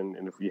life. And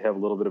if you have a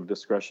little bit of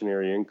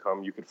discretionary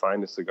income, you could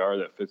find a cigar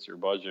that fits your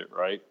budget,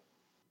 right?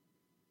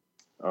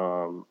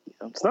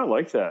 It's not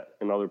like that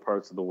in other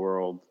parts of the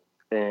world.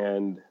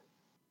 And,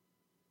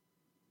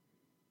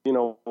 you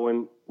know,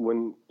 when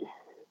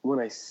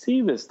I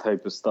see this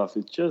type of stuff,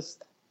 it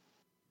just,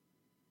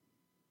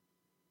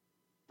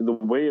 the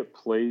way it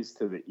plays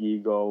to the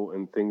ego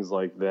and things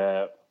like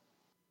that.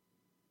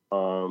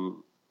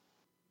 And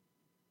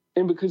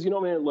because, you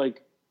know, man,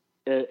 like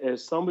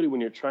as somebody,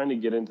 when you're trying to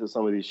get into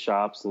some of these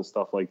shops and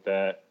stuff like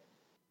that,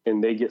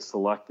 and they get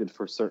selected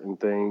for certain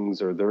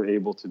things, or they're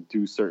able to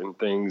do certain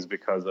things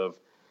because of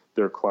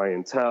their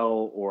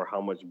clientele or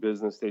how much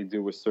business they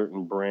do with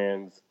certain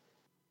brands,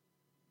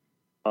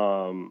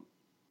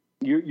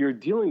 you're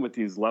dealing with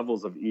these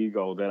levels of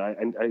ego that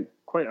I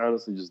quite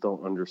honestly just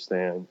don't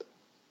understand.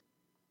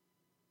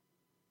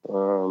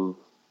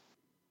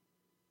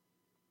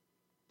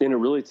 And it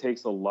really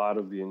takes a lot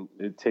of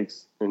it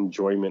takes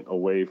enjoyment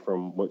away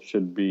from what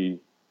should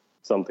be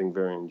something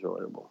very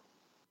enjoyable.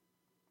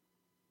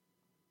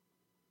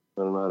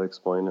 I don't know how to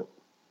explain it.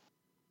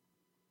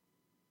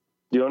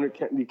 Can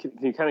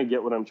you kind of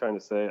get what I'm trying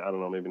to say? I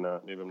don't know. Maybe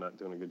not. Maybe I'm not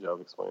doing a good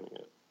job explaining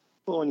it.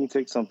 Well, when you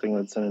take something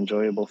that's an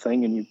enjoyable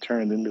thing and you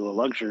turn it into a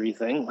luxury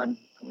thing, I mean,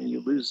 you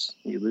lose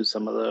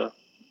some of the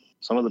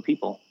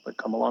people that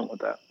come along with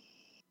that.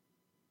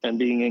 And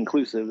being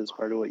inclusive is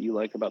part of what you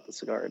like about the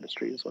cigar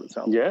industry, is what it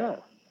sounds like. Yeah,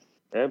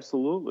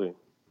 absolutely.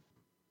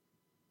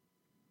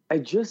 I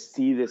just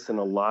see this in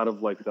a lot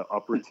of like the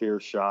upper tier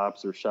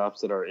shops or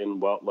shops that are in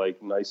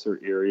like nicer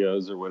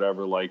areas or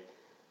whatever, like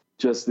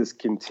just this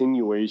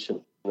continuation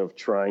of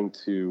trying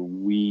to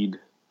weed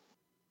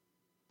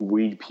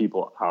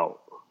people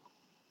out,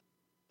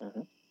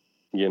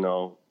 you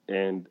know,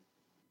 and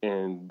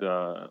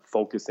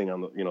focusing on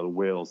the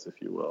whales,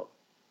 if you will.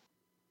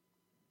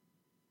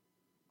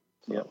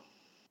 So. Yep.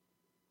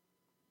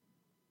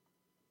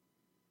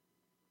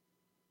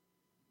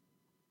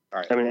 All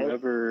right. I mean,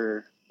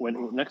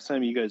 next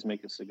time you guys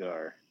make a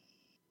cigar,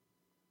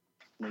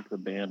 make the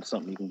band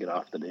something you can get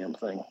off the damn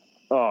thing.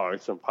 Oh,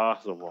 it's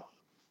impossible.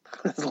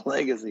 His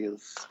legacy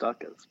is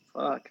stuck as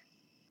fuck.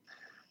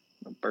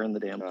 I'll burn the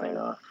damn thing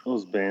off.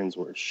 Those bands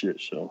were a shit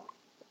show.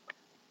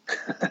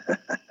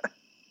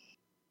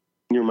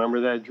 You remember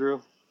that,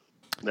 Drew?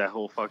 That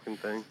whole fucking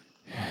thing?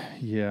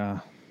 Yeah.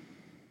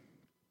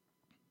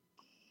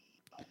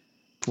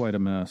 Quite a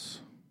mess.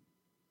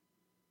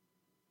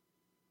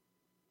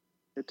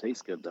 It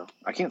tastes good, though.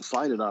 I can't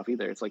slide it off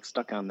either. It's like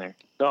stuck on there.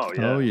 Oh,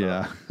 yeah. Oh,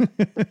 yeah.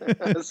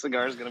 The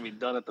cigar's going to be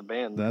done at the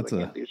band. I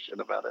can't do shit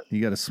about it.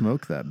 You got to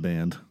smoke that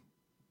band.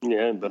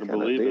 Yeah, better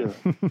believe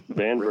it.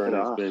 Band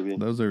burners, baby.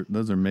 Those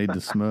are made to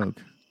smoke.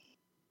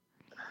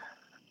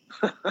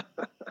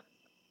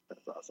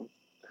 That's awesome.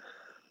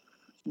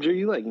 Drew,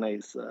 you like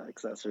nice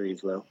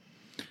accessories, though.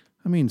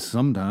 I mean,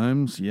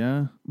 sometimes,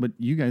 yeah. But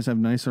you guys have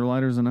nicer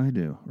lighters than I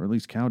do. Or at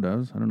least Cow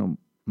does. I don't know.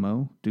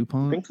 Mo?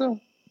 DuPont? I think so.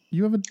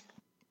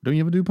 Don't you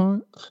have a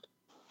DuPont?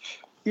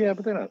 Yeah,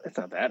 but it's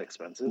not that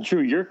expensive.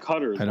 True, your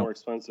cutter is more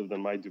expensive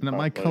than my DuPont. No,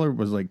 my color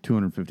was like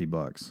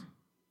 $250.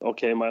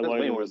 Okay, my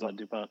lighter was on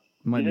DuPont.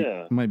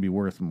 Might be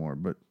worth more,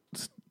 but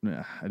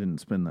I didn't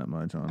spend that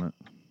much on it.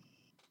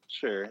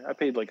 Sure. I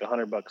paid like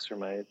 $100 for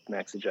my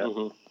Maxi Jet.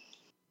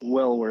 Mm-hmm.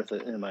 Well worth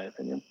it, in my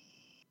opinion.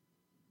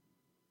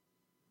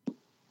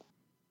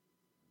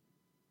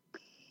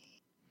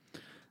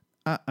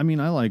 I mean,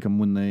 I like them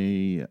when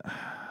they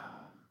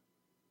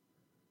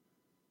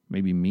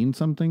maybe mean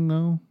something,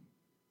 though.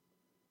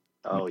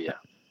 Oh, yeah.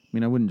 I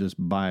mean, I wouldn't just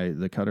buy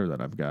the cutter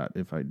that I've got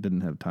if I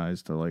didn't have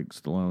ties to, like,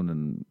 Stallone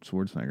and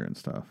Schwarzenegger and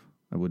stuff.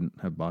 I wouldn't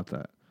have bought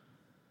that.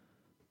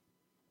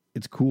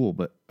 It's cool,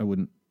 but I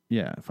wouldn't,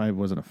 if I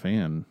wasn't a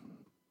fan,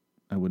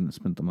 I wouldn't have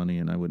spent the money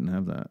and I wouldn't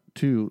have that.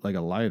 2, like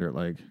a lighter,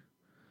 like,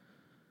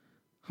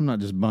 I'm not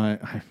just buying,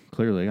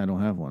 clearly I don't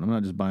have one. I'm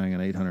not just buying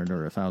an $800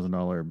 or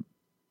 $1,000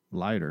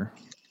 lighter,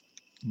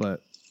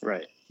 but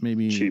right.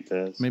 Maybe cheap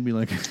ass. Maybe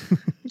like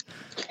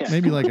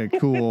maybe like a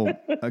cool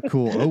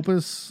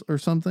Opus or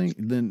something.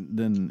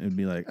 Then it'd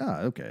be like,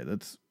 okay,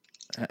 that's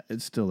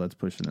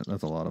pushing it.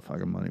 That's a lot of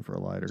fucking money for a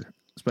lighter,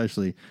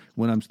 especially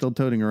when I'm still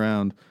toting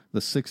around the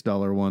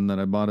 $6 one that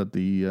I bought at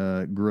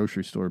the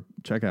grocery store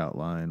checkout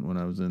line when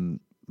I was in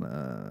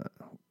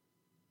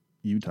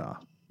Utah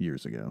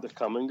years ago. The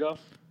come and go?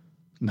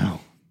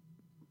 No,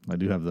 I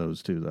do have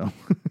those too, though.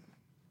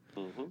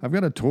 Mm-hmm. I've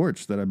got a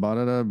torch that I bought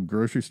at a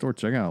grocery store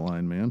checkout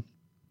line, man.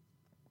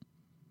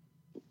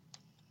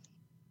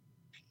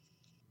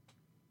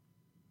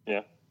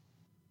 Yeah.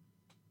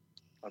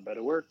 I bet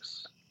it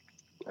works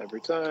every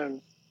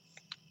time.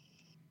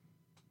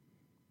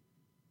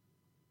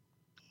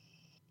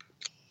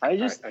 I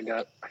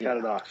got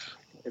it off.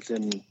 It's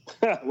in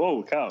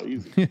whoa, cow,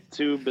 easy.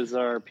 2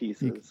 bizarre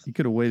pieces. You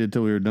could have waited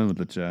till we were done with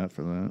the chat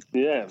for that.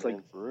 Yeah, it's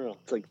like for real.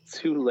 It's like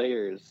 2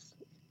 layers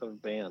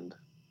of band.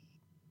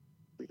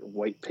 Like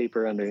white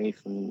paper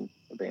underneath and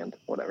a band,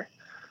 whatever.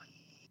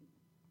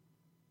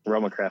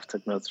 Romacraft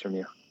took notes from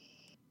you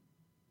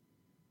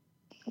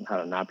on how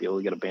to not be able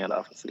to get a band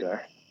off a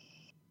cigar.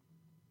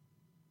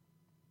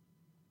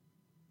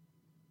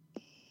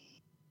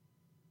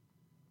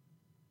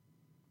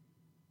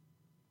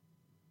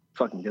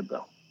 Fucking good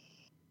though.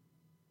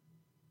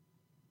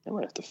 I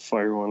might have to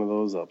fire one of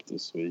those up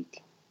this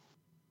week.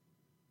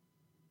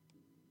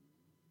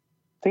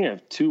 I think I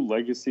have 2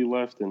 Legacy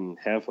left and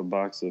half a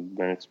box of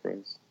Max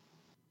Price.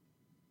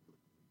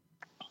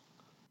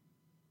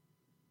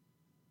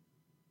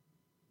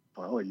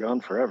 Well, they're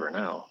gone forever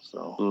now,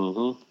 so.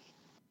 Mm-hmm.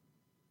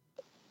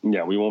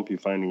 Yeah, we won't be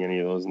finding any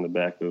of those in the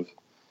back of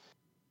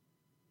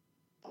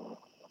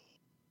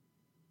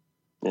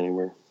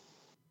anywhere.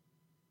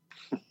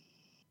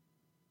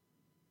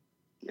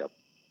 Yep.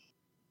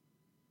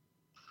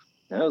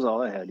 That was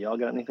all I had. Y'all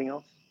got anything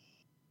else?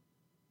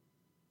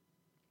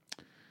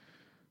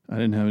 I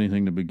didn't have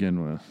anything to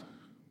begin with.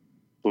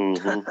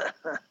 Mm-hmm.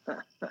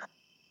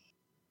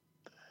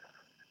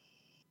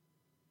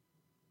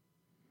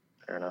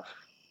 Fair enough.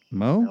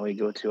 Mo? Now we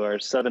go to our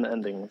 7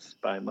 endings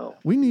by Mo.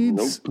 We need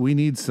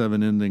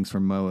 7 endings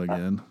from Mo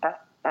again.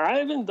 I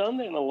haven't done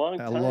that in a long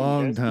time. A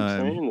long You guys keep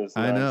time. saying this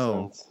I know,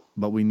 nonsense.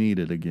 but we need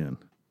it again.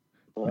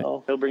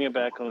 Well, He'll bring it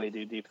back when we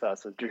do Deep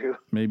Thoughts with Drew.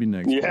 Maybe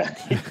next week.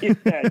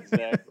 yeah,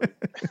 exactly.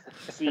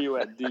 See you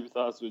at Deep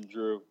Thoughts with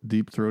Drew.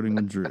 Deep throating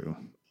with Drew.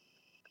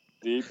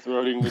 Deep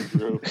throating with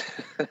Drew.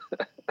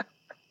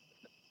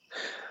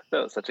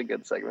 That was such a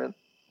good segment.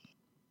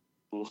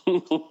 Is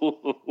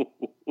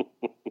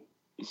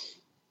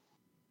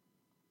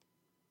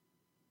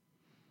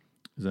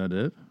that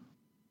it?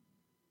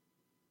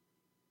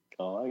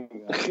 Oh, I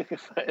got it.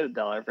 If I had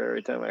 $1 for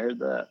every time I heard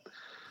that.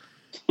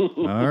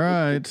 All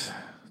right.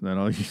 That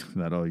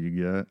all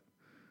you got?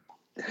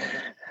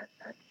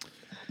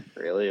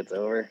 Really? It's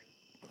over?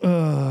 All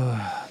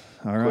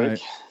right.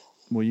 Quick.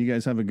 Well, you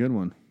guys have a good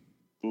one.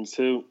 Me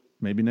too.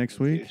 Maybe next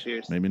week.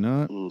 Cheers. Maybe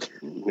not.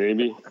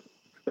 Maybe.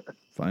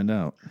 Find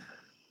out.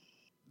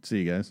 See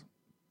you guys.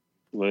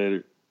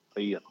 Later.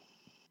 Yeah.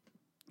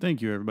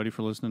 Thank you, everybody,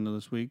 for listening to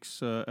this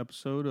week's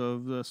episode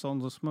of the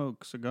Sultans of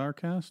Smoke Cigar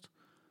Cast.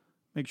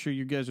 Make sure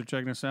you guys are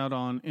checking us out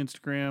on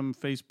Instagram,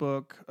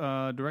 Facebook,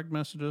 direct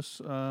message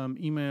us,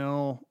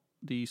 email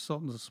the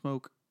Sultans of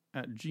Smoke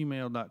at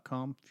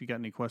gmail.com if you got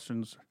any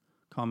questions,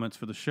 comments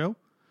for the show.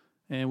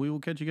 And we will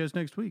catch you guys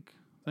next week.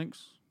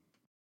 Thanks.